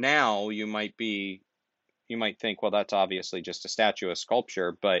now, you might think, well, that's obviously just a statue, a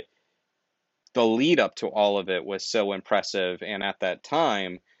sculpture, but the lead up to all of it was so impressive. And at that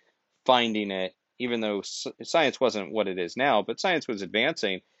time, finding it, even though science wasn't what it is now, but science was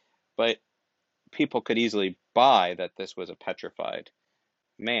advancing, but people could easily buy that this was a petrified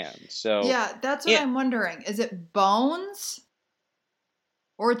man. So yeah, that's what I'm wondering. Is it bones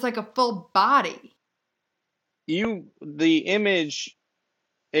or it's like a full body? The image,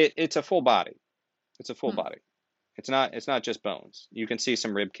 it's a full body. It's a full body. It's not just bones. You can see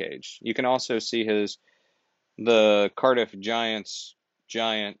some rib cage. You can also see the Cardiff Giant's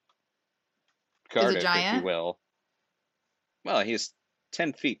giant Cardiff, if you will. Well, he's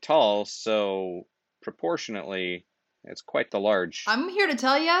 10 feet tall, so proportionately, it's quite the large. I'm here to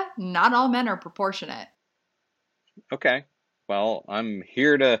tell you, not all men are proportionate. Okay. Well, I'm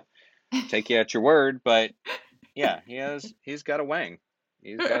here to take you at your word, but yeah, he's got a wang.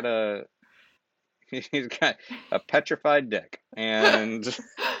 He's got a petrified dick. And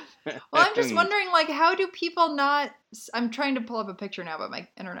well, I'm just wondering, like, how do people not, I'm trying to pull up a picture now, but my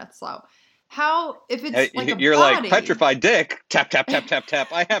internet's slow. How, if it's like a you're body. like, petrified dick, tap, tap, tap, tap,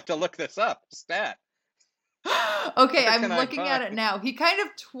 tap. I have to look this up. Stat. Okay, I'm looking at it now. He kind of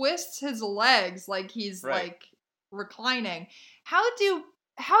twists his legs like he's like reclining. How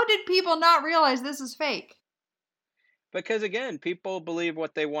did people not realize this is fake? Because again, people believe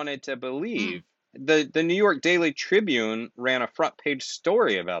what they wanted to believe. The New York Daily Tribune ran a front page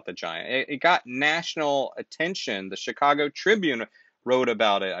story about the giant. It got national attention. The Chicago Tribune wrote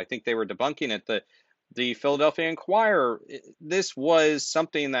about it. I think they were debunking it. The Philadelphia Inquirer, this was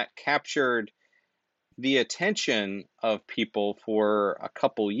something that captured the attention of people for a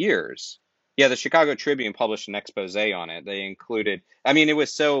couple years. Yeah, the Chicago Tribune published an expose on it. They included, I mean,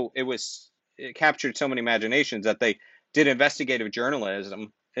 it captured so many imaginations that they did investigative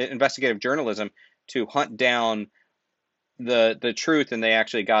journalism to hunt down the truth, and they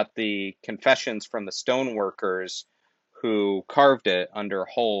actually got the confessions from the stone workers who carved it under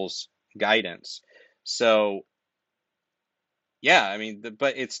Hull's guidance. So, yeah, I mean,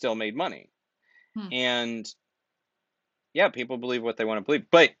 but it still made money. And yeah, people believe what they want to believe.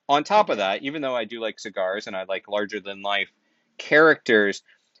 But on top of that, even though I do like cigars and I like larger than life characters,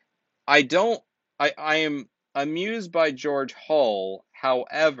 I am amused by George Hull.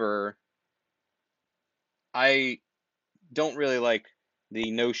 However, I don't really like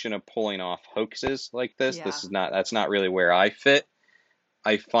the notion of pulling off hoaxes like this. Yeah. That's not really where I fit.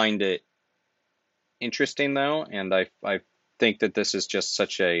 I find it interesting though, and I think that this is just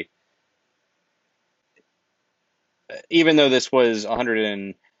such a, even though this was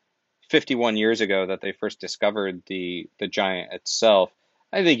 151 years ago that they first discovered the giant itself,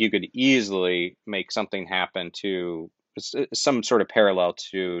 I think you could easily make something happen to some sort of parallel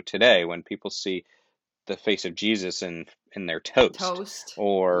to today when people see the face of Jesus in their toast.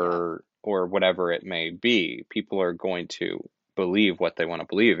 Or whatever it may be. People are going to believe what they want to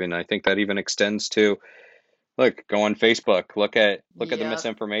believe, and I think that even extends to, look, go on Facebook, look at the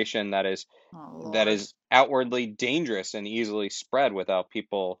misinformation that is outwardly dangerous and easily spread without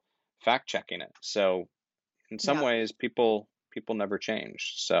people fact checking it. So in some ways, people never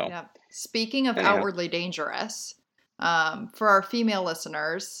change. So speaking of outwardly dangerous, for our female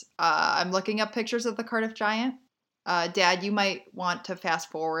listeners, I'm looking up pictures of the Cardiff Giant. Dad, you might want to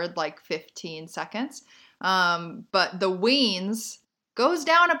fast forward like 15 seconds. But the weens goes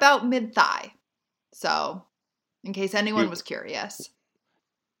down about mid-thigh. So, in case anyone was curious.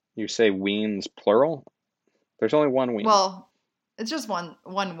 You say weens plural? There's only one ween. Well, it's just one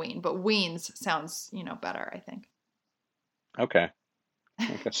ween, but weens sounds, better, I think. Okay.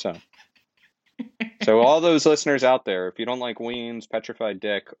 I guess so. So all those listeners out there, if you don't like Ween's Petrified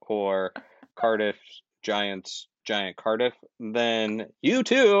Dick or Cardiff Giants Giant Cardiff, then you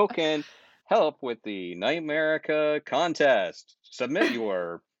too can help with the Nightmerica contest. Submit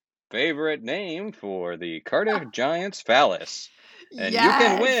your favorite name for the Cardiff Giants phallus. And you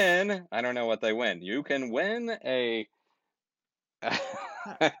can win. I don't know what they win. You can win a.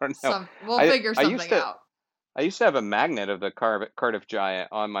 I don't know. We'll figure something out. I used to have a magnet of the Cardiff Giant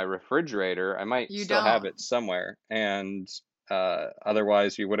on my refrigerator. I might still have it somewhere. And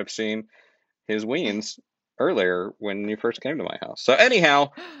otherwise, you would have seen his Weens earlier when you first came to my house. So anyhow,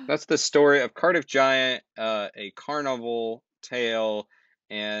 that's the story of Cardiff Giant, a carnival tale.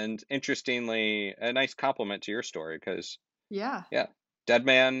 And interestingly, a nice compliment to your story because, yeah, dead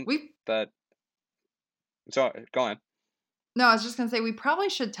man. So go on. No, I was just going to say, we probably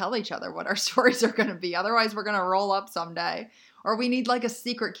should tell each other what our stories are going to be. Otherwise, we're going to roll up someday. Or we need like a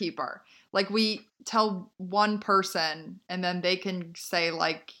secret keeper. Like we tell one person and then they can say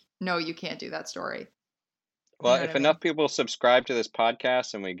like, no, you can't do that story. Well, if enough people subscribe to this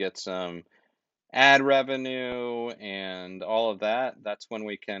podcast and we get some ad revenue and all of that, that's when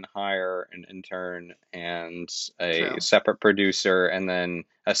we can hire an intern and a separate producer and then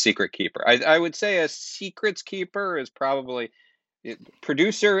a secret keeper. I would say a secrets keeper is probably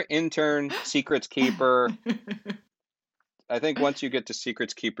producer, intern, secrets keeper. I think once you get to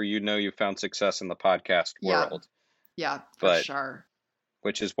secrets keeper, you know you found success in the podcast world. Yeah, for sure.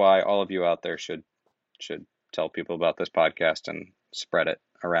 Which is why all of you out there should tell people about this podcast and spread it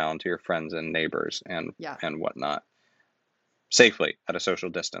around to your friends and neighbors and whatnot safely at a social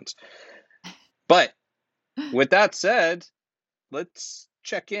distance. But with that said, let's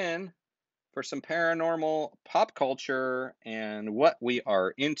check in for some paranormal pop culture and what we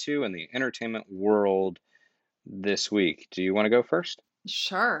are into in the entertainment world this week. Do you want to go first?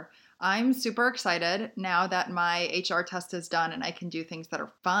 Sure. I'm super excited now that my HR test is done and I can do things that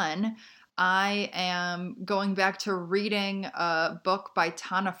are fun. I am going back to reading a book by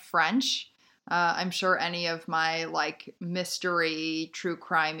Tana French. I'm sure any of my like mystery, true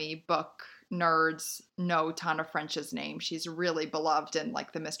crimey book nerds know Tana French's name. She's really beloved in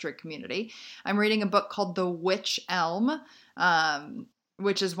like the mystery community. I'm reading a book called The Witch Elm,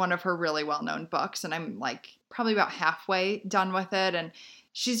 which is one of her really well-known books. And I'm like probably about halfway done with it. And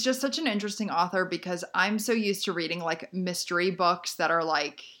she's just such an interesting author because I'm so used to reading like mystery books that are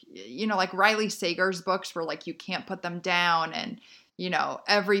like, you know, like Riley Sager's books where like you can't put them down and, you know,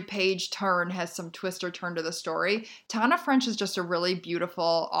 every page turn has some twist or turn to the story. Tana French is just a really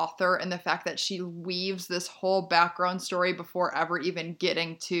beautiful author in the fact that she weaves this whole background story before ever even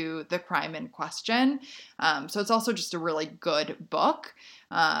getting to the crime in question. So it's also just a really good book.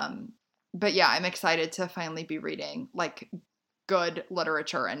 But yeah, I'm excited to finally be reading like good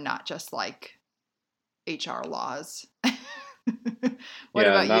literature and not just like HR laws. What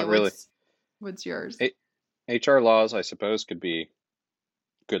about you? Really. What's yours? HR laws, I suppose, could be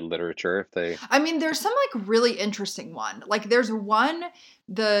good literature if they... I mean, there's some like really interesting one. Like there's one,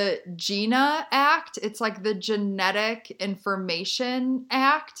 the GINA Act. It's like the Genetic Information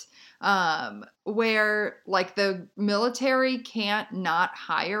Act, where like the military can't not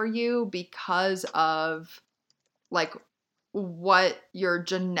hire you because of like what your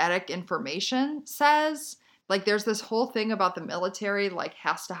genetic information says. Like there's this whole thing about the military like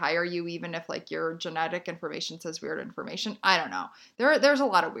has to hire you even if like your genetic information says weird information. I don't know. There's a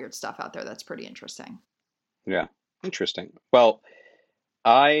lot of weird stuff out there that's pretty interesting. Yeah, interesting. Well,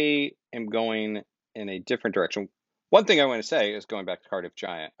 I am going in a different direction. One thing I want to say is going back to Cardiff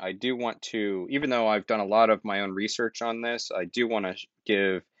Giant. I do want to, even though I've done a lot of my own research on this, I do want to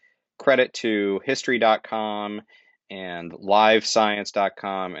give credit to history.com and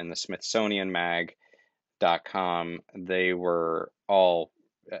livescience.com and the Smithsonian Mag.com. They were all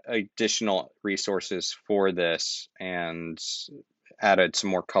additional resources for this and added some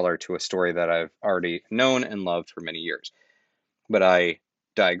more color to a story that I've already known and loved for many years. But I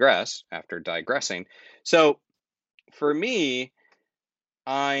digress after digressing. So for me,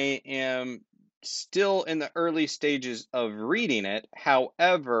 I am still in the early stages of reading it.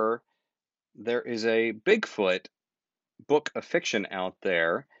 However, there is a Bigfoot book of fiction out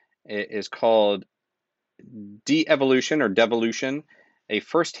there. It is called De-Evolution or Devolution, a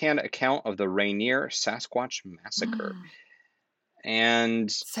first-hand account of the Rainier Sasquatch Massacre. And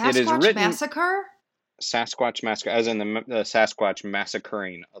Sasquatch it is written... Massacre? Sasquatch Massacre, as in the Sasquatch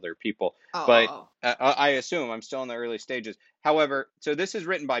massacring other people. But I assume I'm still in the early stages. However, so this is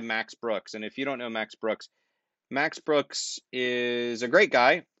written by Max Brooks. And if you don't know Max Brooks is a great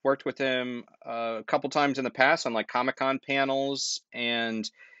guy. Worked with him a couple times in the past on like Comic-Con panels. And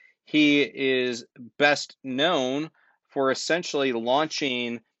he is best known for essentially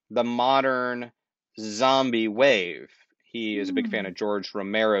launching the modern zombie wave. He is a big fan of George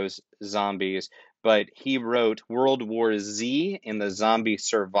Romero's zombies, but he wrote World War Z in the Zombie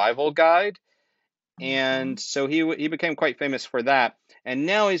Survival Guide. And so he became quite famous for that. And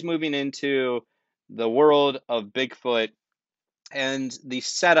now he's moving into the world of Bigfoot. And the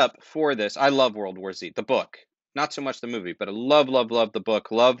setup for this, I love World War Z, the book. Not so much the movie, but I love the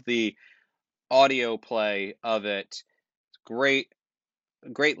book. Love the audio play of it. Great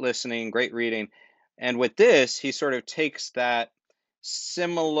listening, great reading. And with this, he sort of takes that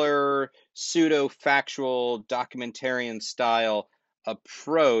similar pseudo-factual documentarian style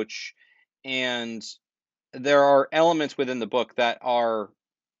approach, and there are elements within the book that are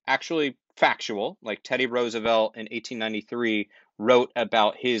actually factual, like Teddy Roosevelt in 1893 wrote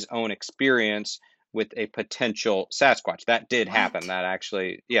about his own experience with a potential Sasquatch. That did happen. That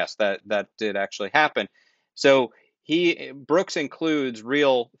actually, yes, that did actually happen. So Brooks includes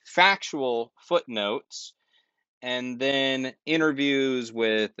real factual footnotes and then interviews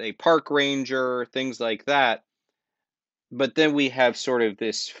with a park ranger, things like that. But then we have sort of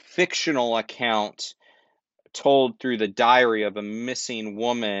this fictional account told through the diary of a missing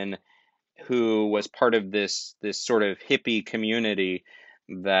woman who was part of this sort of hippie community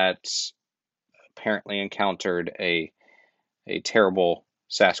that apparently encountered a terrible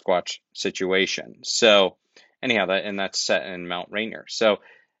Sasquatch situation. So anyhow, that's set in Mount Rainier. So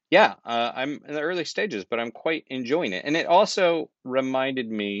yeah, I'm in the early stages, but I'm quite enjoying it. And it also reminded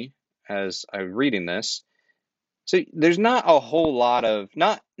me, as I was reading this, so there's not a whole lot of,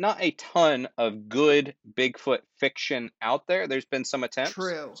 not a ton of good Bigfoot fiction out there. There's been some attempts.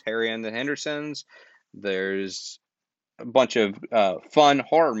 True. There's Harry and the Hendersons. There's a bunch of fun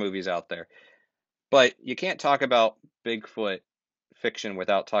horror movies out there. But you can't talk about Bigfoot fiction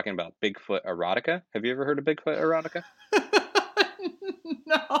without talking about Bigfoot erotica. Have you ever heard of Bigfoot erotica?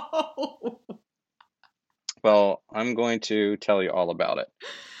 No. Well, I'm going to tell you all about it.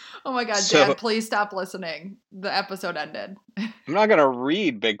 Oh my God, So- Dad, please stop listening. The episode ended. I'm not going to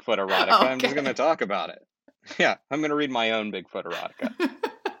read Bigfoot erotica. I'm just Okay. going to talk about it. Yeah, I'm going to read my own Bigfoot erotica.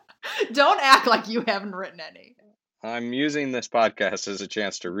 Don't act like you haven't written any. I'm using this podcast as a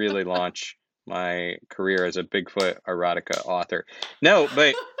chance to really launch my career as a Bigfoot erotica author. No,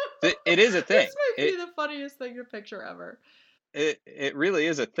 but it is a thing. This might be the funniest thing to picture ever. It really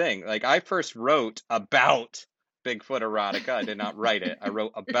is a thing. Like, I first wrote about Bigfoot erotica. I did not write it. I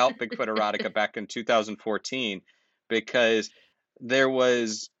wrote about Bigfoot erotica back in 2014 because there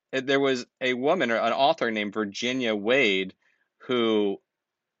was a woman, or an author named Virginia Wade, who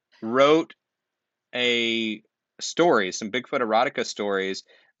wrote some Bigfoot erotica stories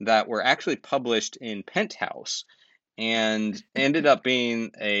that were actually published in Penthouse and ended up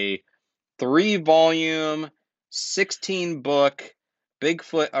being a 3-volume, 16-book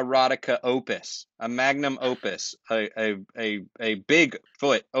Bigfoot erotica opus, a magnum opus, a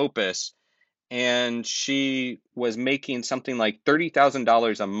Bigfoot opus. And she was making something like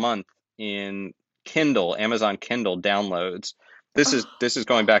 $30,000 a month in Amazon Kindle downloads. This is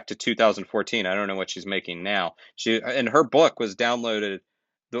going back to 2014. I don't know what she's making now. And her book was downloaded.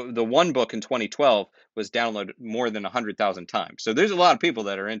 The one book in 2012 was downloaded more than 100,000 times. So there's a lot of people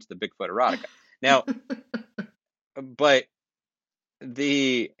that are into the Bigfoot erotica. Now, but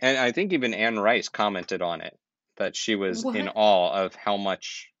and I think even Anne Rice commented on it, that she was in awe of how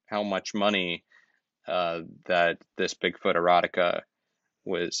much money that this Bigfoot erotica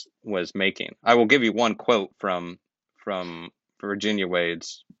was making. I will give you one quote from Virginia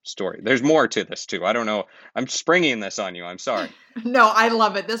Wade's story. There's more to this too. I don't know. I'm springing this on you. I'm sorry. No, I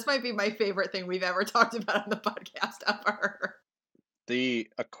love it. This might be my favorite thing we've ever talked about on the podcast ever. A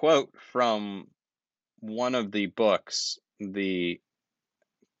quote from one of the books, it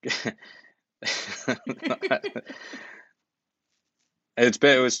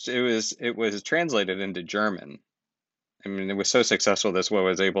was translated into German. I mean, it was so successful. This woman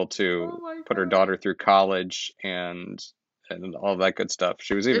was able to put her daughter through college and all that good stuff.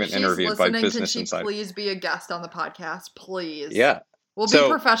 She was even interviewed by Business Insider. Please be a guest on the podcast, please. Yeah, we'll be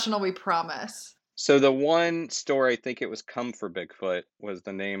professional. We promise. So the one story, I think it was "Come for Bigfoot," was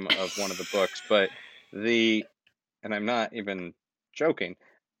the name of one of the books, but and I'm not even joking,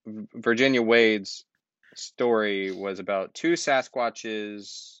 Virginia Wade's story was about 2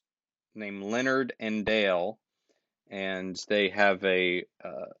 Sasquatches named Leonard and Dale, and they have a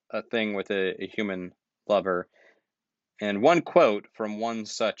thing with a human lover. And one quote from one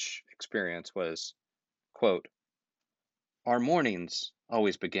such experience was, quote, "Our mornings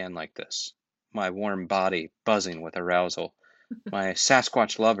always began like this, my warm body buzzing with arousal, my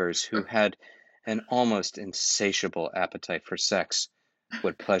Sasquatch lovers who had an almost insatiable appetite for sex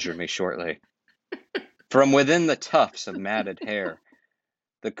would pleasure me shortly. From within the tufts of matted hair,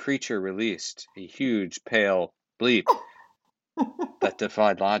 the creature released a huge, pale bleep that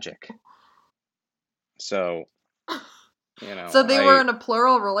defied logic. So, So they were in a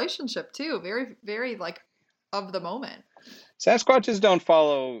plural relationship too. Very, very like of the moment. Sasquatches don't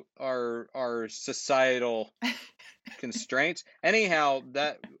follow our societal constraints. Anyhow,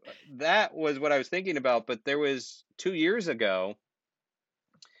 that was what I was thinking about. But there was 2 years ago.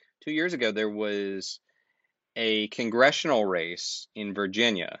 2 years ago, there was a congressional race in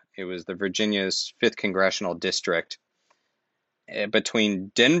Virginia. It was Virginia's 5th congressional district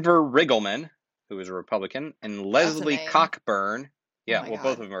between Denver Riggleman, who was a Republican, and Leslie Cockburn. Yeah, well,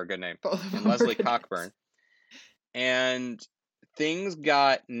 both of them are a good name. And Leslie Cockburn. And things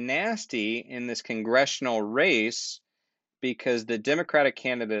got nasty in this congressional race because the Democratic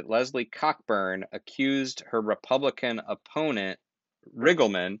candidate Leslie Cockburn accused her Republican opponent,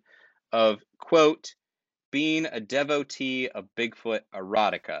 Riggleman, of, quote, being a devotee of Bigfoot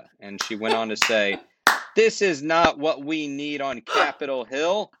erotica. And she went on to say, this is not what we need on Capitol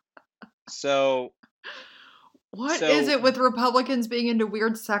Hill. So what is it with Republicans being into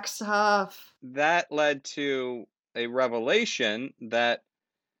weird sex stuff? That led to a revelation that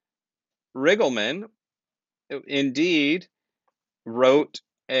Riggleman indeed wrote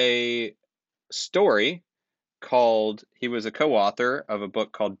a story called, he was a co-author of a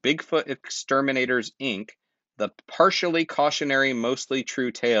book called Bigfoot Exterminators, Inc., the partially cautionary, mostly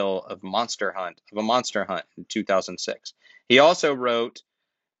true tale of a monster hunt in 2006. He also wrote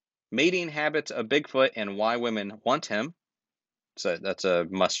Mating Habits of Bigfoot and Why Women Want Him. So that's a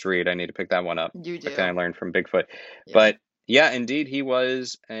must read. I need to pick that one up. You do. That I learned from Bigfoot. Yeah. But yeah, indeed, he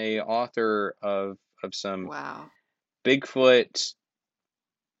was a author of some Bigfoot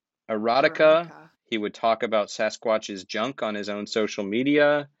erotica. He would talk about Sasquatch's junk on his own social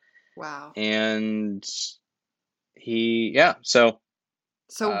media. Wow. And So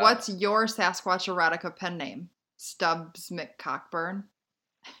what's your Sasquatch erotica pen name? Stubbs McCockburn?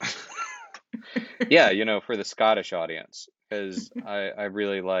 Yeah, for the Scottish audience. Because I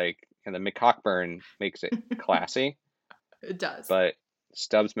really like, and the McCockburn makes it classy. It does. But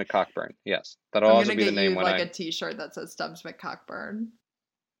Stubbs McCockburn, yes. That'll also be the name when a t-shirt that says Stubbs McCockburn.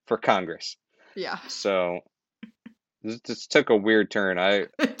 For Congress. Yeah. So, this took a weird turn.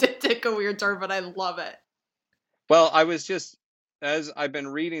 It did take a weird turn, but I love it. Well, I was just, as I've been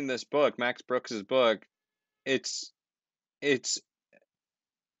reading this book, Max Brooks's book, it's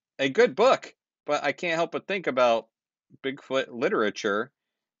a good book, but I can't help but think about Bigfoot literature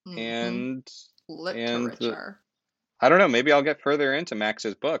and I don't know, maybe I'll get further into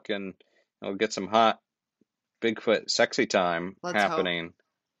Max's book and I'll get some hot Bigfoot sexy time happening. Hope.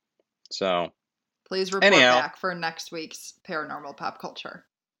 So please report back for next week's Paranormal Pop Culture.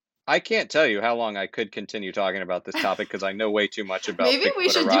 I can't tell you how long I could continue talking about this topic because I know way too much about Maybe Bigfoot we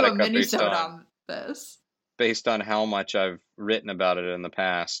should do a mini-sode on this. Based on how much I've written about it in the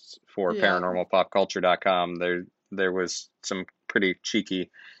past for paranormalpopculture.com, there was some pretty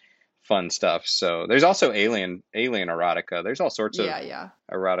cheeky, fun stuff. So there's also alien erotica. There's all sorts of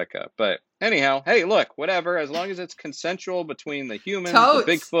erotica. But anyhow, hey, look, whatever. As long as it's consensual between the humans, the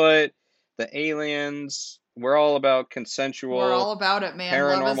Bigfoot, the aliens, we're all about consensual. We're all about it, man.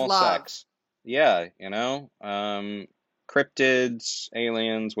 Paranormal love sex. Yeah, cryptids,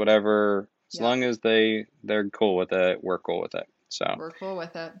 aliens, whatever. As long as they're cool with it, we're cool with it. So we're cool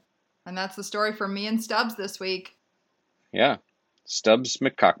with it. And that's the story for me and Stubbs this week. Yeah. Stubbs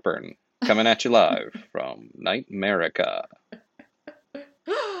McCockburn coming at you live from Nightmerica.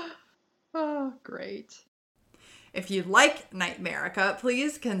 Oh, great. If you like Nightmerica,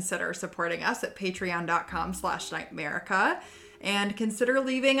 please consider supporting us at patreon.com/Nightmerica. And consider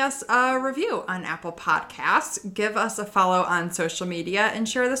leaving us a review on Apple Podcasts. Give us a follow on social media and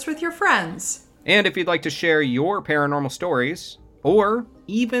share this with your friends. And if you'd like to share your paranormal stories or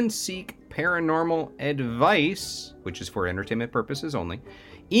even seek paranormal advice, which is for entertainment purposes only,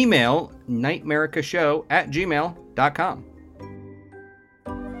 email nightmericashow@gmail.com.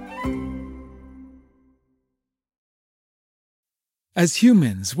 As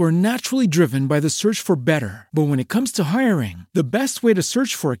humans, we're naturally driven by the search for better. But when it comes to hiring, the best way to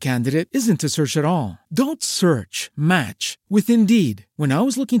search for a candidate isn't to search at all. Don't search, match with Indeed. When I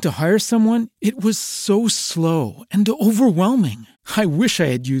was looking to hire someone, it was so slow and overwhelming. I wish I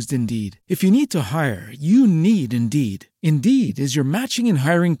had used Indeed. If you need to hire, you need Indeed. Indeed is your matching and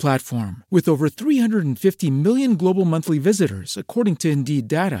hiring platform with over 350 million global monthly visitors, according to Indeed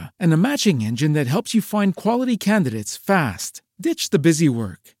data, and a matching engine that helps you find quality candidates fast. Ditch the busy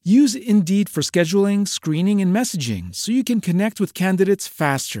work. Use Indeed for scheduling, screening, and messaging so you can connect with candidates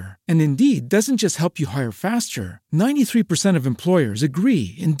faster. And Indeed doesn't just help you hire faster. 93% of employers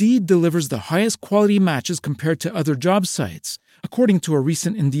agree Indeed delivers the highest quality matches compared to other job sites, according to a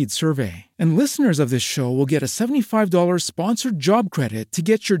recent Indeed survey. And listeners of this show will get a $75 sponsored job credit to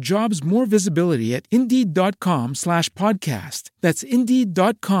get your jobs more visibility at Indeed.com/podcast. That's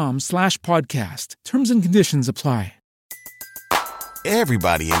Indeed.com/podcast. Terms and conditions apply.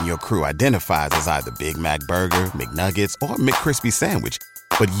 Everybody in your crew identifies as either Big Mac Burger, McNuggets, or McCrispy Sandwich.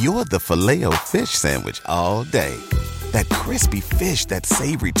 But you're the Filet-O-Fish Sandwich all day. That crispy fish, that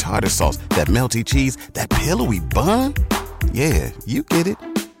savory tartar sauce, that melty cheese, that pillowy bun. Yeah, you get it.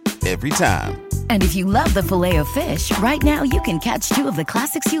 Every time. And if you love the Filet-O-Fish, right now you can catch two of the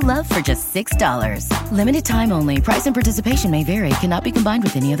classics you love for just $6. Limited time only. Price and participation may vary. Cannot be combined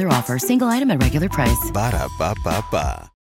with any other offer. Single item at regular price. Ba-da-ba-ba-ba.